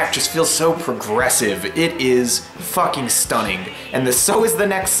track just feels so progressive. It is fucking stunning. And so is the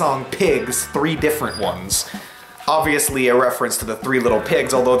next song, Pigs, 3 different ones. Obviously a reference to the 3 Little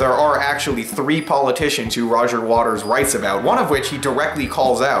Pigs, although there are actually 3 politicians who Roger Waters writes about, one of which he directly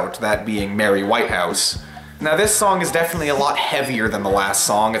calls out, that being Mary Whitehouse. Now this song is definitely a lot heavier than the last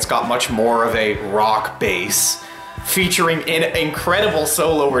song. It's got much more of a rock bass, featuring an incredible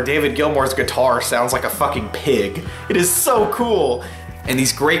solo where David Gilmour's guitar sounds like a fucking pig. It is so cool. And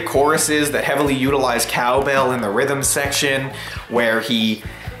these great choruses that heavily utilize cowbell in the rhythm section, where he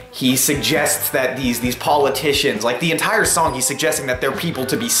He suggests that these politicians, like the entire song, he's suggesting that they're people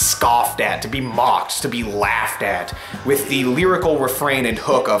to be scoffed at, to be mocked, to be laughed at, with the lyrical refrain and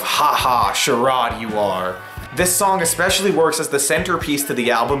hook of "ha ha, charade you are." This song especially works as the centerpiece to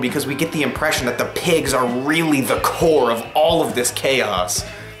the album because we get the impression that the pigs are really the core of all of this chaos.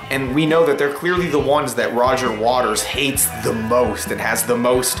 And we know that they're clearly the ones that Roger Waters hates the most and has the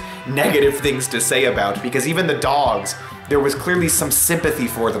most negative things to say about, because even the dogs, there was clearly some sympathy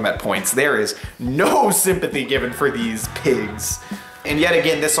for them at points. There is no sympathy given for these pigs. And yet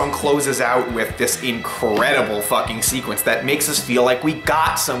again, this song closes out with this incredible fucking sequence that makes us feel like we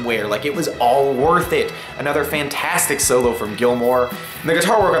got somewhere, like it was all worth it. Another fantastic solo from Gilmour. And the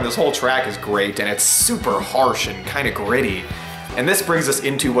guitar work on this whole track is great, and it's super harsh and kind of gritty. And this brings us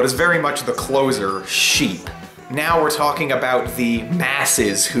into what is very much the closer, Sheep. Now we're talking about the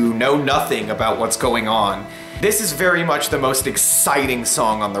masses who know nothing about what's going on. This is very much the most exciting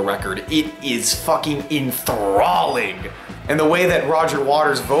song on the record. It is fucking enthralling. And the way that Roger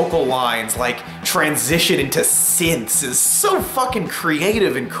Waters' vocal lines like transition into synths is so fucking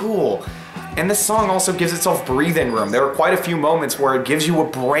creative and cool. And this song also gives itself breathing room. There are quite a few moments where it gives you a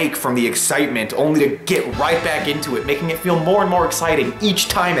break from the excitement only to get right back into it, making it feel more and more exciting each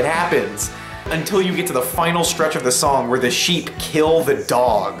time it happens. Until you get to the final stretch of the song where the sheep kill the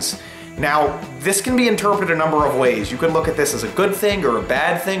dogs. Now, this can be interpreted a number of ways. You can look at this as a good thing or a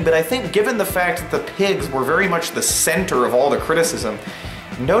bad thing, but I think given the fact that the pigs were very much the center of all the criticism,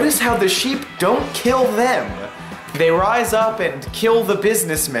 notice how the sheep don't kill them. They rise up and kill the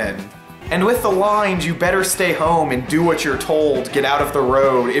businessmen. And with the lines, "You better stay home and do what you're told, get out of the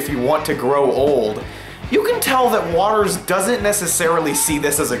road if you want to grow old," you can tell that Waters doesn't necessarily see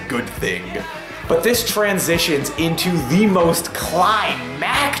this as a good thing. But this transitions into the most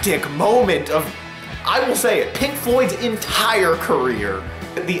climactic moment of, I will say it, Pink Floyd's entire career.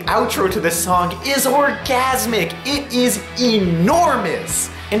 The outro to this song is orgasmic. It is enormous.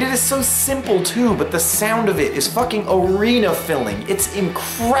 And it is so simple too, but the sound of it is fucking arena filling. It's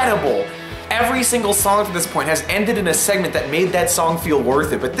incredible. Every single song to this point has ended in a segment that made that song feel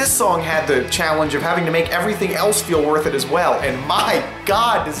worth it, but this song had the challenge of having to make everything else feel worth it as well, and my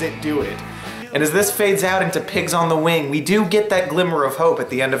god does it do it. And as this fades out into Pigs on the Wing, we do get that glimmer of hope at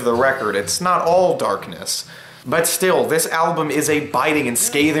the end of the record. It's not all darkness. But still, this album is a biting and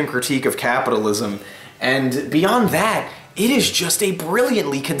scathing critique of capitalism, and beyond that, it is just a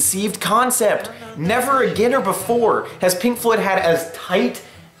brilliantly conceived concept. Never again or before has Pink Floyd had as tight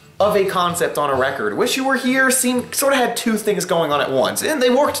of a concept on a record. Wish You Were Here sort of had two things going on at once, and they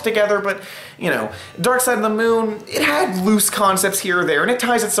worked together, but, you know, Dark Side of the Moon, it had loose concepts here or there, and it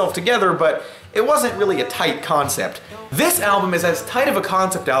ties itself together, but it wasn't really a tight concept. This album is as tight of a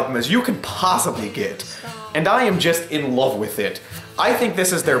concept album as you can possibly get, and I am just in love with it. I think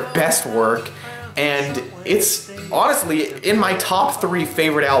this is their best work, and it's honestly in my top 3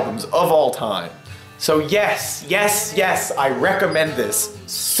 favorite albums of all time. So yes, yes, yes, I recommend this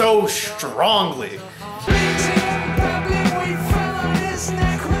so strongly.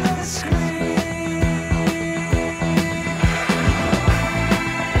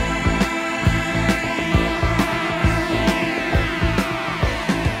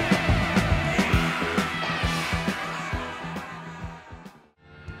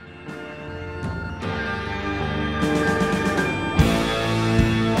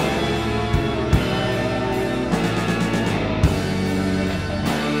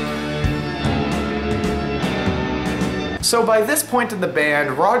 So by this point in the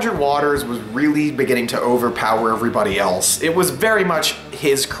band, Roger Waters was really beginning to overpower everybody else. It was very much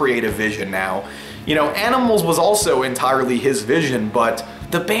his creative vision now. You know, Animals was also entirely his vision, but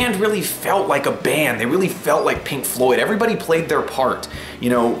the band really felt like a band. They really felt like Pink Floyd. Everybody played their part. You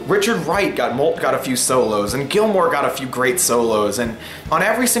know, Richard Wright got a few solos, and Gilmour got a few great solos, and on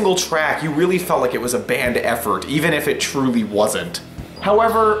every single track, you really felt like it was a band effort, even if it truly wasn't.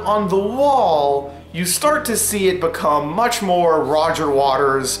 However, on The Wall, you start to see it become much more Roger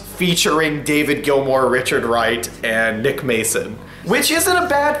Waters featuring David Gilmour, Richard Wright, and Nick Mason. Which isn't a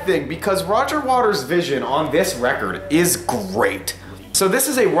bad thing, because Roger Waters' vision on this record is great. So this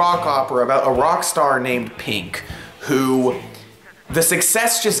is a rock opera about a rock star named Pink, who the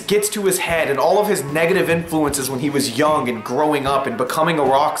success just gets to his head, and all of his negative influences when he was young and growing up and becoming a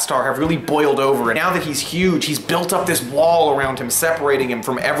rock star have really boiled over. And now that he's huge, he's built up this wall around him, separating him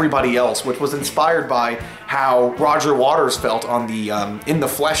from everybody else, which was inspired by how Roger Waters felt on the In the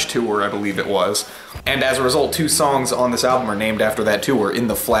Flesh tour, I believe it was. And as a result, 2 songs on this album are named after that tour, In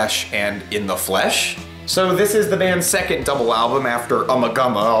the Flesh and In the Flesh. So this is the band's second double album after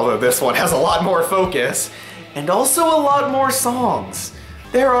Ummagumma, although this one has a lot more focus. And also a lot more songs.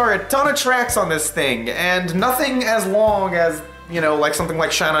 There are a ton of tracks on this thing, and nothing as long as, you know, like something like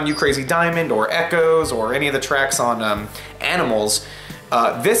Shine On You Crazy Diamond or Echoes or any of the tracks on Animals.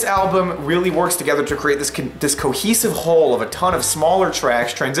 This album really works together to create this cohesive whole of a ton of smaller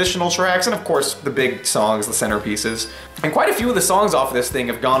tracks, transitional tracks, and of course the big songs, the centerpieces. And quite a few of the songs off this thing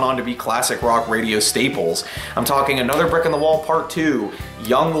have gone on to be classic rock radio staples. I'm talking Another Brick in the Wall Part 2,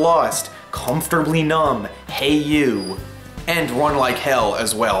 Young Lust, Comfortably Numb, Hey You, and Run Like Hell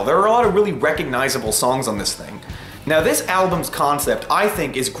as well. There are a lot of really recognizable songs on this thing. Now this album's concept, I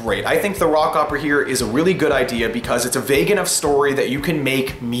think, is great. I think the rock opera here is a really good idea because it's a vague enough story that you can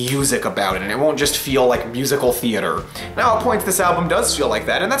make music about it, and it won't just feel like musical theater. Now at points this album does feel like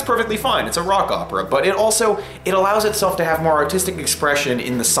that, and that's perfectly fine. It's a rock opera, but it allows itself to have more artistic expression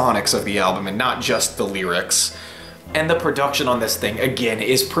in the sonics of the album and not just the lyrics. And the production on this thing, again,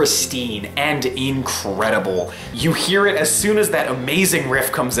 is pristine and incredible. You hear it as soon as that amazing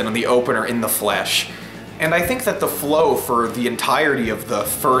riff comes in on the opener in the flesh. And I think that the flow for the entirety of the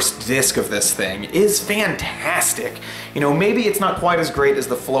first disc of this thing is fantastic. You know, maybe it's not quite as great as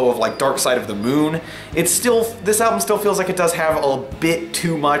the flow of like Dark Side of the Moon. This album still feels like it does have a bit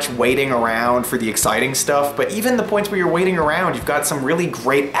too much waiting around for the exciting stuff, but even the points where you're waiting around, you've got some really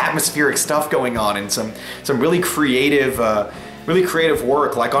great atmospheric stuff going on and some really creative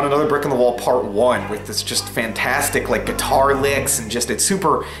work, like on Another Brick in the Wall Part 1 with this just fantastic like guitar licks and just it's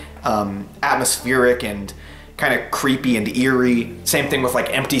super atmospheric and kind of creepy and eerie. Same thing with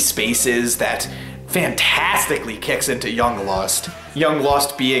like Empty Spaces that fantastically kicks into Young Lust. Young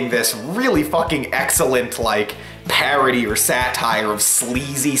Lust being this really fucking excellent like parody or satire of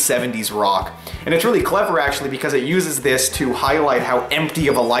sleazy 70s rock. And it's really clever actually because it uses this to highlight how empty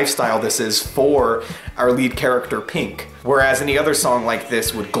of a lifestyle this is for our lead character Pink, whereas any other song like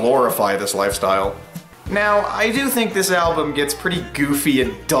this would glorify this lifestyle. Now, I do think this album gets pretty goofy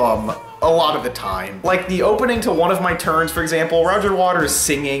and dumb a lot of the time. Like the opening to One of My Turns, for example, Roger Waters'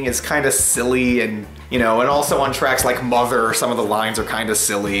 singing is kind of silly and, you know, and also on tracks like Mother, some of the lines are kind of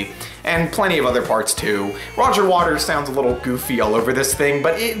silly, and plenty of other parts too. Roger Waters sounds a little goofy all over this thing,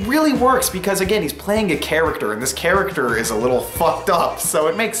 but it really works because, again, he's playing a character, and this character is a little fucked up, so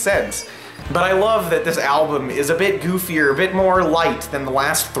it makes sense. But I love that this album is a bit goofier, a bit more light than the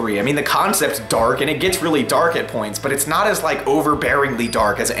last three. I mean, the concept's dark, and it gets really dark at points, but it's not as, like, overbearingly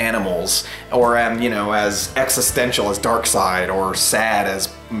dark as Animals, or, you know, as existential as Dark Side, or sad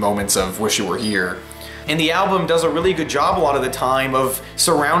as moments of Wish You Were Here. And the album does a really good job a lot of the time of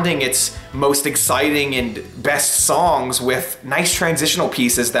surrounding its most exciting and best songs with nice transitional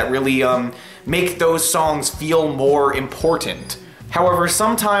pieces that really, make those songs feel more important. However,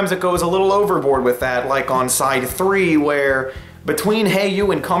 sometimes it goes a little overboard with that, like on side 3, where between Hey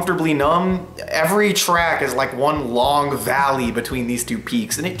You and Comfortably Numb, every track is like one long valley between these two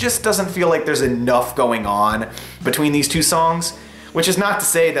peaks, and it just doesn't feel like there's enough going on between these two songs, which is not to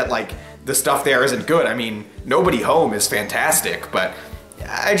say that like the stuff there isn't good. I mean, Nobody Home is fantastic, but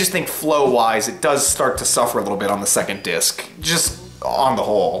I just think flow-wise it does start to suffer a little bit on the second disc, just on the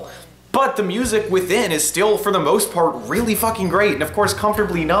whole. But the music within is still, for the most part, really fucking great. And of course,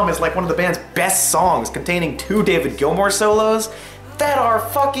 Comfortably Numb is like one of the band's best songs, containing 2 David Gilmour solos that are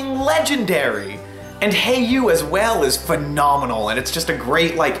fucking legendary. And Hey You as well is phenomenal, and it's just a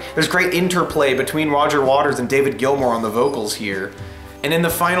great, like, there's great interplay between Roger Waters and David Gilmour on the vocals here. And in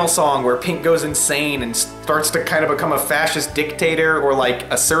the final song, where Pink goes insane and starts to kind of become a fascist dictator, or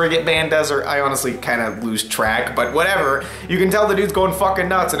like a surrogate band does, or I honestly kind of lose track, but whatever. You can tell the dude's going fucking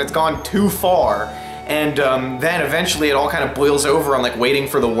nuts and it's gone too far. And then eventually it all kind of boils over on like Waiting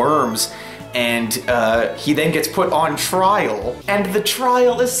for the Worms, and he then gets put on trial. And The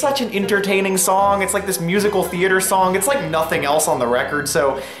Trial is such an entertaining song. It's like this musical theater song. It's like nothing else on the record,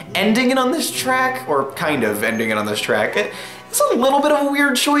 so ending it on this track, or kind of ending it on this track, it's a little bit of a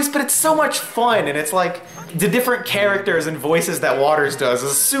weird choice, but it's so much fun, and it's like the different characters and voices that Waters does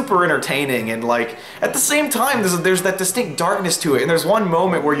is super entertaining, and like at the same time there's that distinct darkness to it, and there's one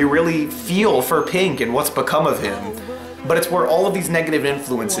moment where you really feel for Pink and what's become of him. But it's where all of these negative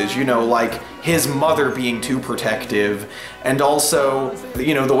influences, you know, like his mother being too protective, and also,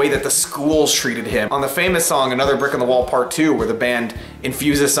 you know, the way that the schools treated him. On the famous song, Another Brick in the Wall Part 2, where the band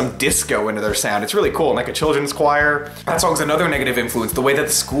infuses some disco into their sound. It's really cool, like a children's choir. That song's another negative influence, the way that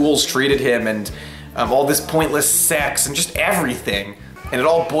the schools treated him, and all this pointless sex, and just everything. And it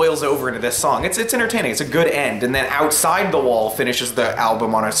all boils over into this song. It's entertaining, it's a good end. And then Outside the Wall finishes the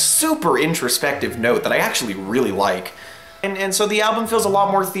album on a super introspective note that I actually really like. And so the album feels a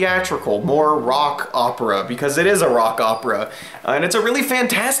lot more theatrical, more rock opera, because it is a rock opera. And it's a really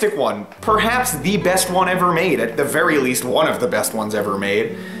fantastic one. Perhaps the best one ever made, at the very least one of the best ones ever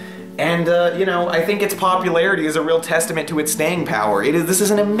made. And, you know, I think its popularity is a real testament to its staying power. This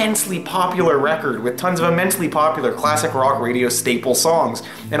is an immensely popular record with tons of immensely popular classic rock radio staple songs,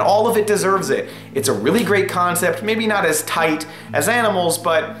 and all of it deserves it. It's a really great concept, maybe not as tight as Animals,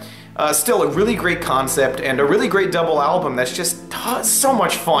 but still a really great concept and a really great double album that's just so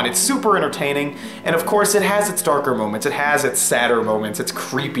much fun. It's super entertaining, and of course it has its darker moments, it has its sadder moments, its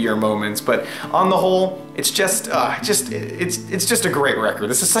creepier moments, but on the whole, it's just a great record.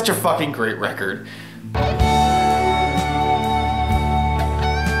 This is such a fucking great record.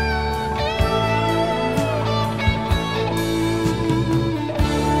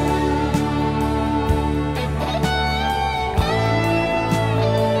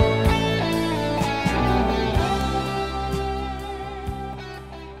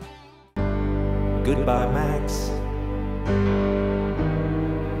 Goodbye, Max.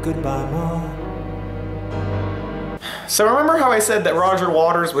 Goodbye, Ma. So remember how I said that Roger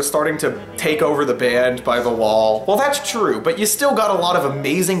Waters was starting to take over the band by the wall? Well, that's true, but you still got a lot of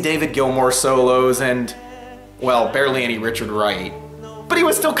amazing David Gilmour solos and, well, barely any Richard Wright. But he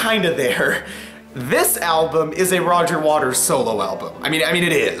was still kinda there. This album is a Roger Waters solo album. I mean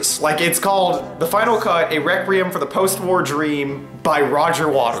it is. Like, it's called The Final Cut, A Requiem for the Post-War Dream by Roger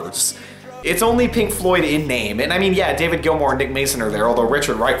Waters. It's only Pink Floyd in name, and I mean, yeah, David Gilmour and Nick Mason are there, although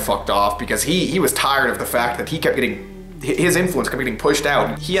Richard Wright fucked off because he was tired of the fact that his influence kept getting pushed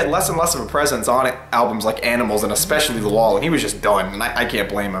out. He had less and less of a presence on albums like Animals and especially The Wall, and he was just done, and I can't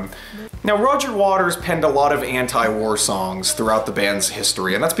blame him. Now, Roger Waters penned a lot of anti-war songs throughout the band's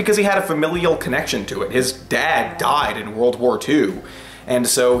history, and that's because he had a familial connection to it. His dad died in World War II, and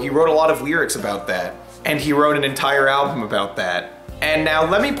so he wrote a lot of lyrics about that, and he wrote an entire album about that. And now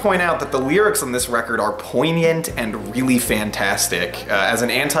let me point out that the lyrics on this record are poignant and really fantastic. As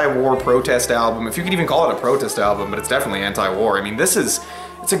an anti-war protest album, if you could even call it a protest album, but it's definitely anti-war, I mean, it's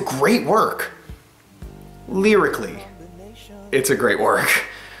a great work. Lyrically, it's a great work.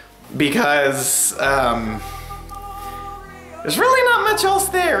 Because, there's really not much else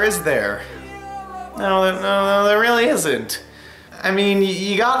there, is there? No, there really isn't. I mean,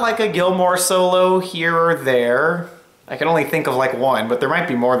 you got like a Gilmour solo here or there. I can only think of like one, but there might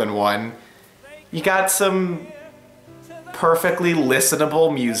be more than one. You got some perfectly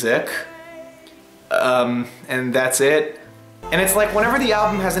listenable music, and that's it. And it's like whenever the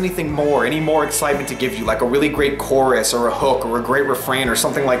album has any more excitement to give you, like a really great chorus or a hook or a great refrain or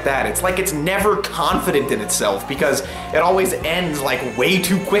something like that, it's like it's never confident in itself because it always ends like way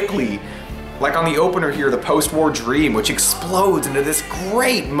too quickly. Like on the opener here, The Post-War Dream, which explodes into this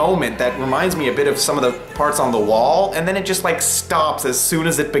great moment that reminds me a bit of some of the parts on The Wall, and then it just like stops as soon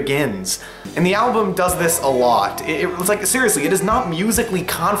as it begins. And the album does this a lot. It's like, seriously, it is not musically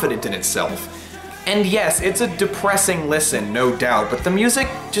confident in itself. And yes, it's a depressing listen, no doubt, but the music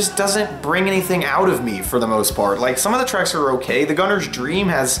just doesn't bring anything out of me for the most part. Like, some of the tracks are okay. The Gunner's Dream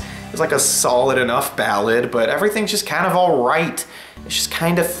is like a solid enough ballad, but everything's just kind of alright. It's just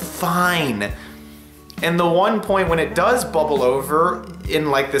kind of fine. And the one point when it does bubble over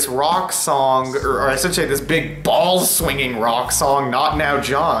in like this rock song, or I should say this big ball-swinging rock song, Not Now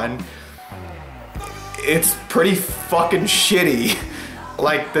John, it's pretty fucking shitty.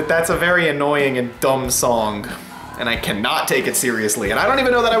 Like, that's a very annoying and dumb song, and I cannot take it seriously. And I don't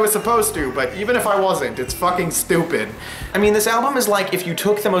even know that I was supposed to, but even if I wasn't, it's fucking stupid. I mean, this album is like if you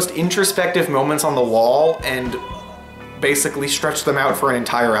took the most introspective moments on The Wall and basically stretched them out for an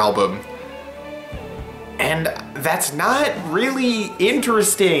entire album. And that's not really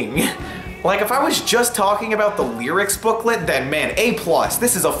interesting. Like, if I was just talking about the lyrics booklet, then man, A+,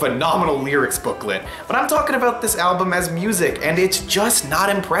 this is a phenomenal lyrics booklet. But I'm talking about this album as music, and it's just not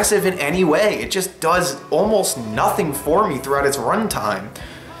impressive in any way. It just does almost nothing for me throughout its runtime.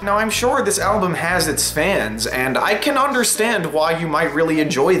 Now, I'm sure this album has its fans, and I can understand why you might really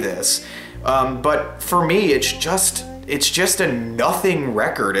enjoy this. But for me, it's just a nothing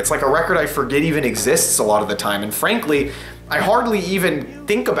record. It's like a record I forget even exists a lot of the time, and frankly, I hardly even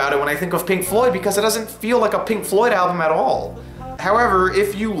think about it when I think of Pink Floyd because it doesn't feel like a Pink Floyd album at all. However,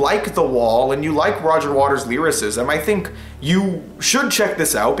 if you like The Wall and you like Roger Waters' lyricism, I think you should check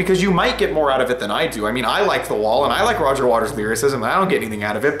this out because you might get more out of it than I do. I mean, I like The Wall and I like Roger Waters' lyricism and I don't get anything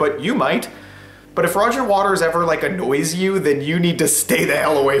out of it, but you might. But if Roger Waters ever like annoys you, then you need to stay the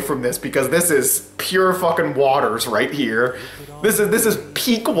hell away from this because this is pure fucking Waters right here. This is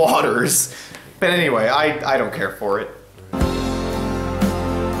peak Waters. But anyway, I don't care for it.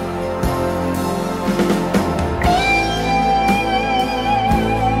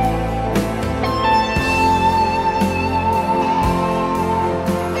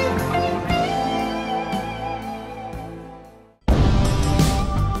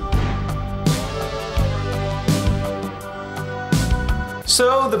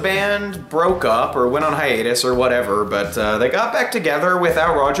 So the band broke up or went on hiatus or whatever, but they got back together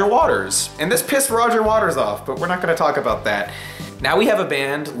without Roger Waters. And this pissed Roger Waters off, but we're not going to talk about that. Now we have a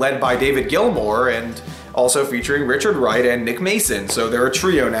band led by David Gilmour and also featuring Richard Wright and Nick Mason. So they're a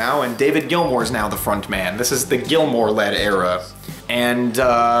trio now, and David Gilmour is now the front man. This is the Gilmour-led era. And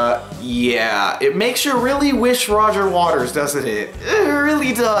yeah, it makes you really wish Roger Waters, doesn't it? It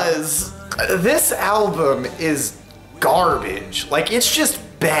really does. This album is garbage. Like, it's just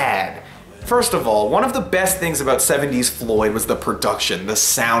bad. First of all, one of the best things about 70s Floyd was the production, the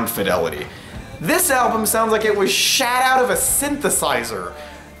sound fidelity. This album sounds like it was shot out of a synthesizer.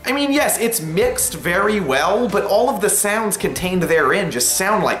 I mean, yes, it's mixed very well, but all of the sounds contained therein just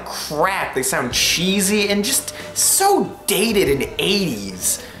sound like crap. They sound cheesy and just so dated and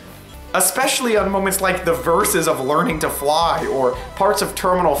 80s. Especially on moments like the verses of Learning to Fly or parts of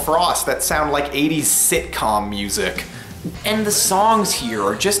Terminal Frost that sound like 80s sitcom music. And the songs here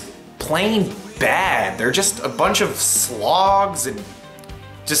are just plain bad. They're just a bunch of slogs and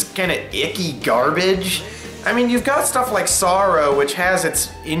just kind of icky garbage. I mean, you've got stuff like Sorrow, which has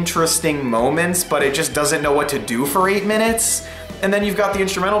its interesting moments, but it just doesn't know what to do for 8 minutes. And then you've got the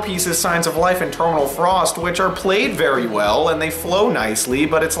instrumental pieces, Signs of Life and Terminal Frost, which are played very well and they flow nicely,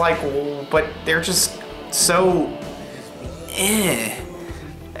 but it's like, but they're just so eh.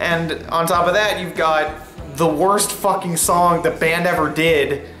 And on top of that, you've got the worst fucking song the band ever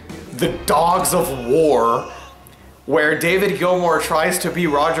did, The Dogs of War, where David Gilmour tries to be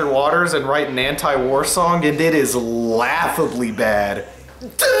Roger Waters and write an anti-war song, and it is laughably bad.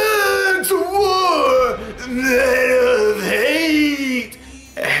 Dogs of War, men of hate.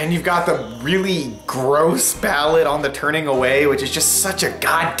 And you've got the really gross ballad on the Turning Away, which is just such a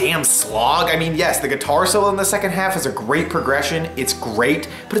goddamn slog. I mean, yes, the guitar solo in the second half is a great progression, it's great,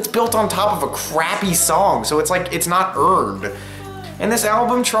 but it's built on top of a crappy song, so it's like, it's not earned. And this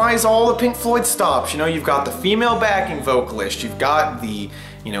album tries all the Pink Floyd stops. You know, you've got the female backing vocalist, you've got the,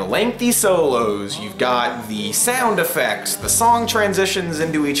 you know, lengthy solos, you've got the sound effects, the song transitions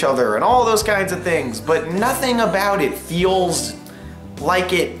into each other, and all those kinds of things, but nothing about it feels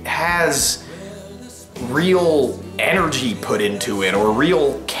like it has real energy put into it, or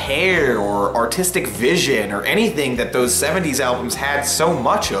real care, or artistic vision, or anything that those 70s albums had so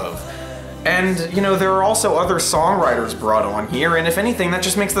much of. And, you know, there are also other songwriters brought on here, and if anything, that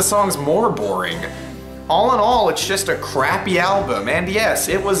just makes the songs more boring. All in all, it's just a crappy album, and yes,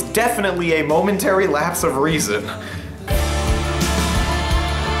 it was definitely a momentary lapse of reason.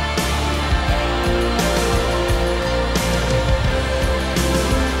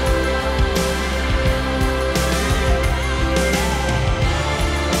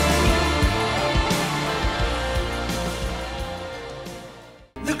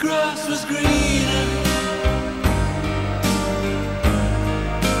 The grass was greener.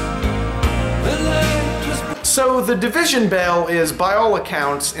 The light was. So the Division Bell is, by all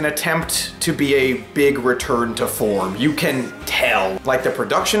accounts, an attempt to be a big return to form. You can tell. Like, the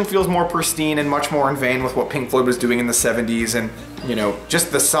production feels more pristine and much more in vein with what Pink Floyd was doing in the 70s, and, you know,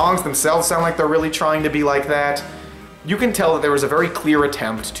 just the songs themselves sound like they're really trying to be like that. You can tell that there was a very clear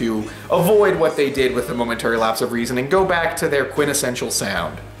attempt to avoid what they did with the Momentary Lapse of Reason and go back to their quintessential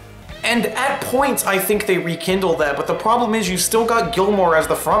sound. And at points, I think they rekindle that, but the problem is you still got Gilmour as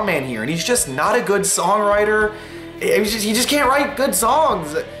the frontman here, and he's just not a good songwriter. He just can't write good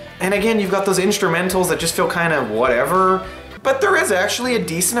songs. And again, you've got those instrumentals that just feel kind of whatever. But there is actually a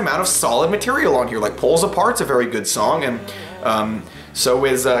decent amount of solid material on here. Like, Poles Apart's a very good song, and so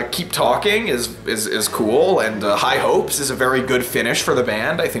is Keep Talking is cool, and High Hopes is a very good finish for the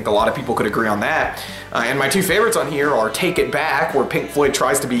band. I think a lot of people could agree on that. And my two favorites on here are Take It Back, where Pink Floyd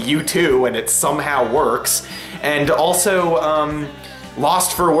tries to be U2 and it somehow works, and also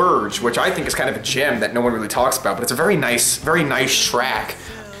Lost for Words, which I think is kind of a gem that no one really talks about, but it's a very nice track.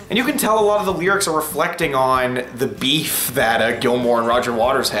 And you can tell a lot of the lyrics are reflecting on the beef that Gilmour and Roger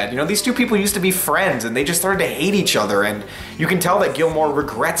Waters had. You know, these two people used to be friends and they just started to hate each other, and you can tell that Gilmour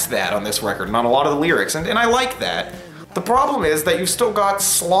regrets that on this record and on a lot of the lyrics, and I like that. The problem is that you've still got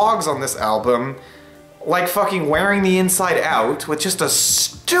slogs on this album, like fucking Wearing the Inside Out, with just a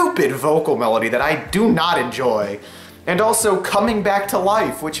stupid vocal melody that I do not enjoy. And also Coming Back to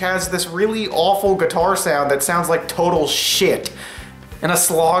Life, which has this really awful guitar sound that sounds like total shit. And a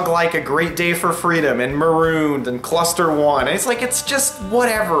slog like A Great Day for Freedom and Marooned and Cluster 1. And it's like, it's just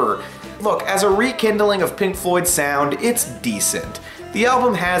whatever. Look, as a rekindling of Pink Floyd's sound, it's decent. The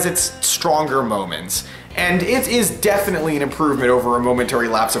album has its stronger moments, and it is definitely an improvement over A Momentary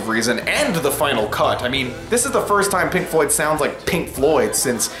Lapse of Reason and The Final Cut. I mean, this is the first time Pink Floyd sounds like Pink Floyd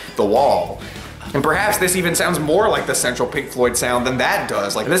since The Wall. And perhaps this even sounds more like the central Pink Floyd sound than that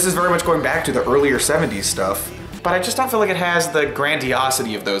does. Like, this is very much going back to the earlier 70s stuff. But I just don't feel like it has the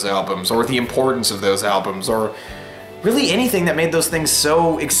grandiosity of those albums, or the importance of those albums, or really anything that made those things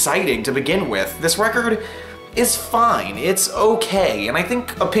so exciting to begin with. This record is fine, it's okay, and I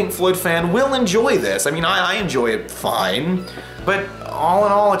think a Pink Floyd fan will enjoy this. I mean, I enjoy it fine, but all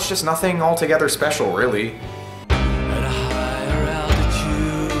in all, it's just nothing altogether special, really. At a higher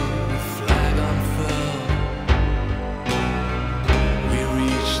altitude, flag unfurled, we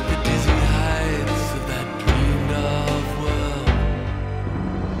reached the dizzy heights of that dreamed of world.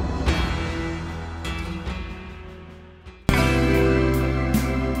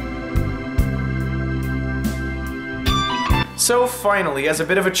 So finally, as a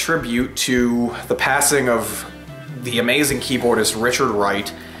bit of a tribute to the passing of the amazing keyboardist Richard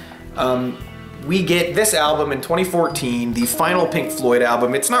Wright, we get this album in 2014, the final Pink Floyd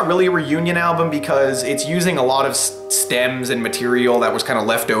album. It's not really a reunion album because it's using a lot of stems and material that was kind of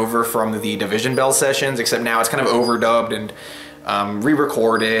left over from the Division Bell sessions, except now it's kind of overdubbed and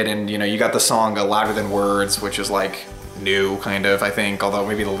re-recorded, and you know, you got the song Louder Than Words, which is like new, kind of, I think, although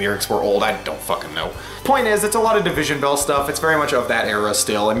maybe the lyrics were old, I don't fucking know. Point is, it's a lot of Division Bell stuff, it's very much of that era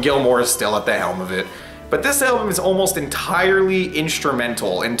still, and Gilmour is still at the helm of it. But this album is almost entirely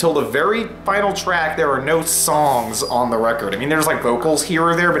instrumental. Until the very final track, there are no songs on the record. I mean, there's like vocals here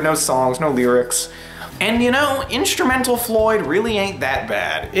or there, but no songs, no lyrics. And you know, instrumental Floyd really ain't that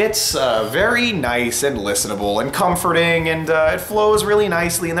bad. It's very nice and listenable and comforting, and it flows really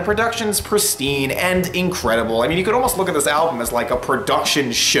nicely, and the production's pristine and incredible. I mean, you could almost look at this album as like a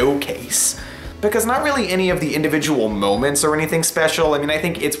production showcase, because not really any of the individual moments or anything special. I mean, I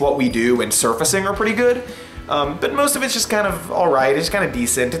think It's What We Do and Surfacing are pretty good, but most of it's just kind of alright, it's kind of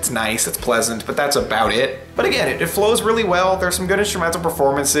decent, it's nice, it's pleasant, but that's about it. But again, it flows really well, there's some good instrumental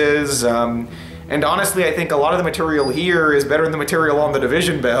performances, and honestly, I think a lot of the material here is better than the material on the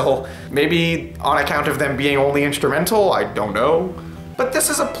Division Bell. Maybe on account of them being only instrumental, I don't know. But this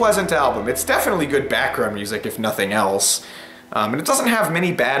is a pleasant album. It's definitely good background music, if nothing else. And it doesn't have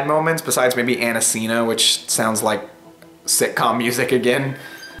many bad moments, besides maybe Anacina, which sounds like sitcom music again.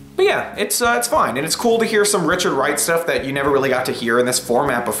 But yeah, it's fine, and it's cool to hear some Richard Wright stuff that you never really got to hear in this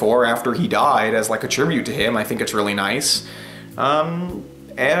format before after he died, as like a tribute to him. I think it's really nice.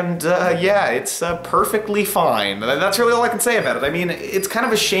 Yeah, it's perfectly fine. That's really all I can say about it. I mean, it's kind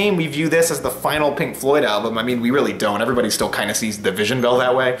of a shame we view this as the final Pink Floyd album. I mean, we really don't. Everybody still kind of sees Division Bell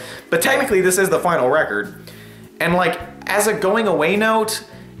that way. But technically, this is the final record. And like, as a going away note,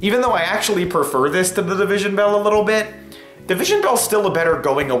 even though I actually prefer this to the Division Bell a little bit, Division Bell's still a better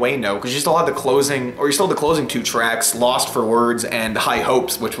going away note, because you still have the closing, or you still have the closing two tracks, Lost for Words and High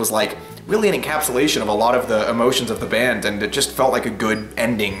Hopes, which was like really an encapsulation of a lot of the emotions of the band, and it just felt like a good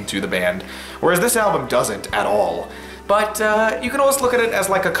ending to the band. Whereas this album doesn't at all. But you can always look at it as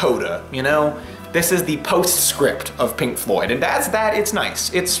like a coda, you know? This is the postscript of Pink Floyd, and as that, it's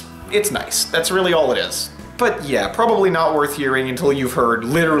nice. It's nice. That's really all it is. But yeah, probably not worth hearing until you've heard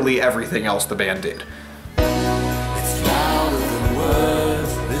literally everything else the band did. It's louder than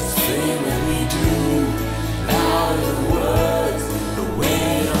words, this thing that we do. Louder than words, the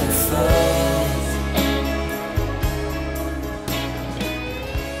way it unfurls.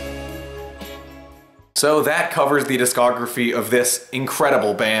 So that covers the discography of this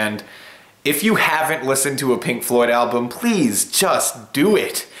incredible band. If you haven't listened to a Pink Floyd album, please just do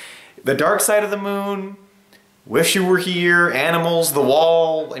it. The Dark Side of the Moon, Wish You Were Here, Animals, The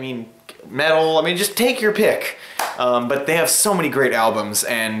Wall, I mean, Meddle, I mean, just take your pick. But they have so many great albums,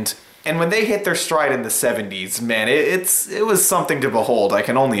 and when they hit their stride in the 70s, man, it was something to behold, I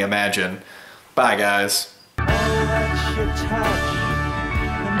can only imagine. Bye, guys. All that you touch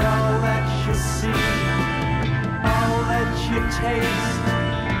and all that you see, all that you taste,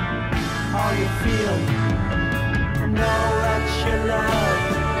 all you feel, and all that you love,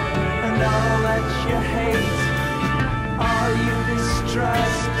 and all that you hate, all you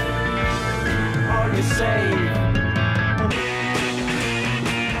distrust, all you save.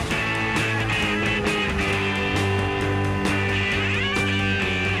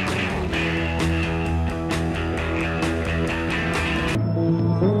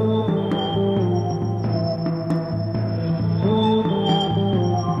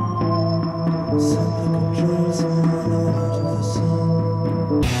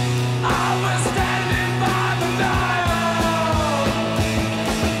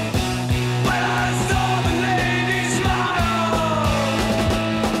 When I saw the name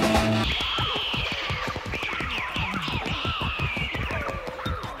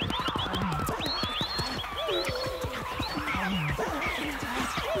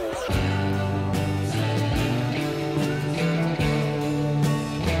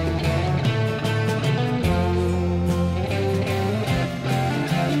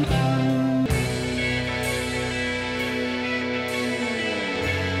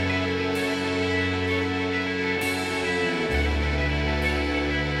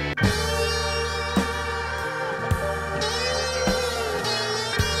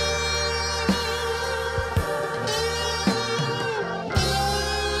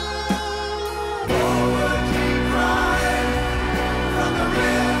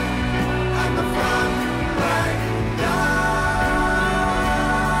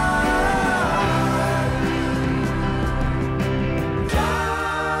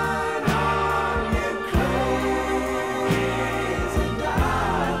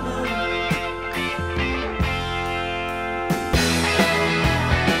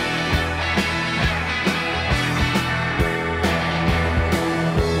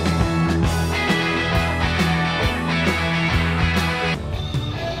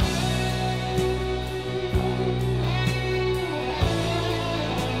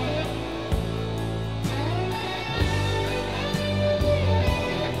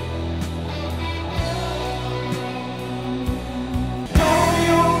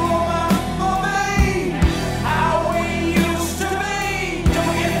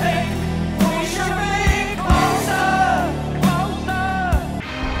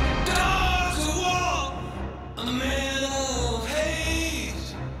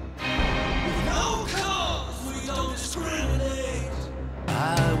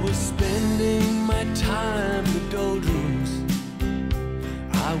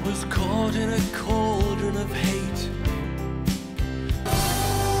was caught in a cauldron of hate.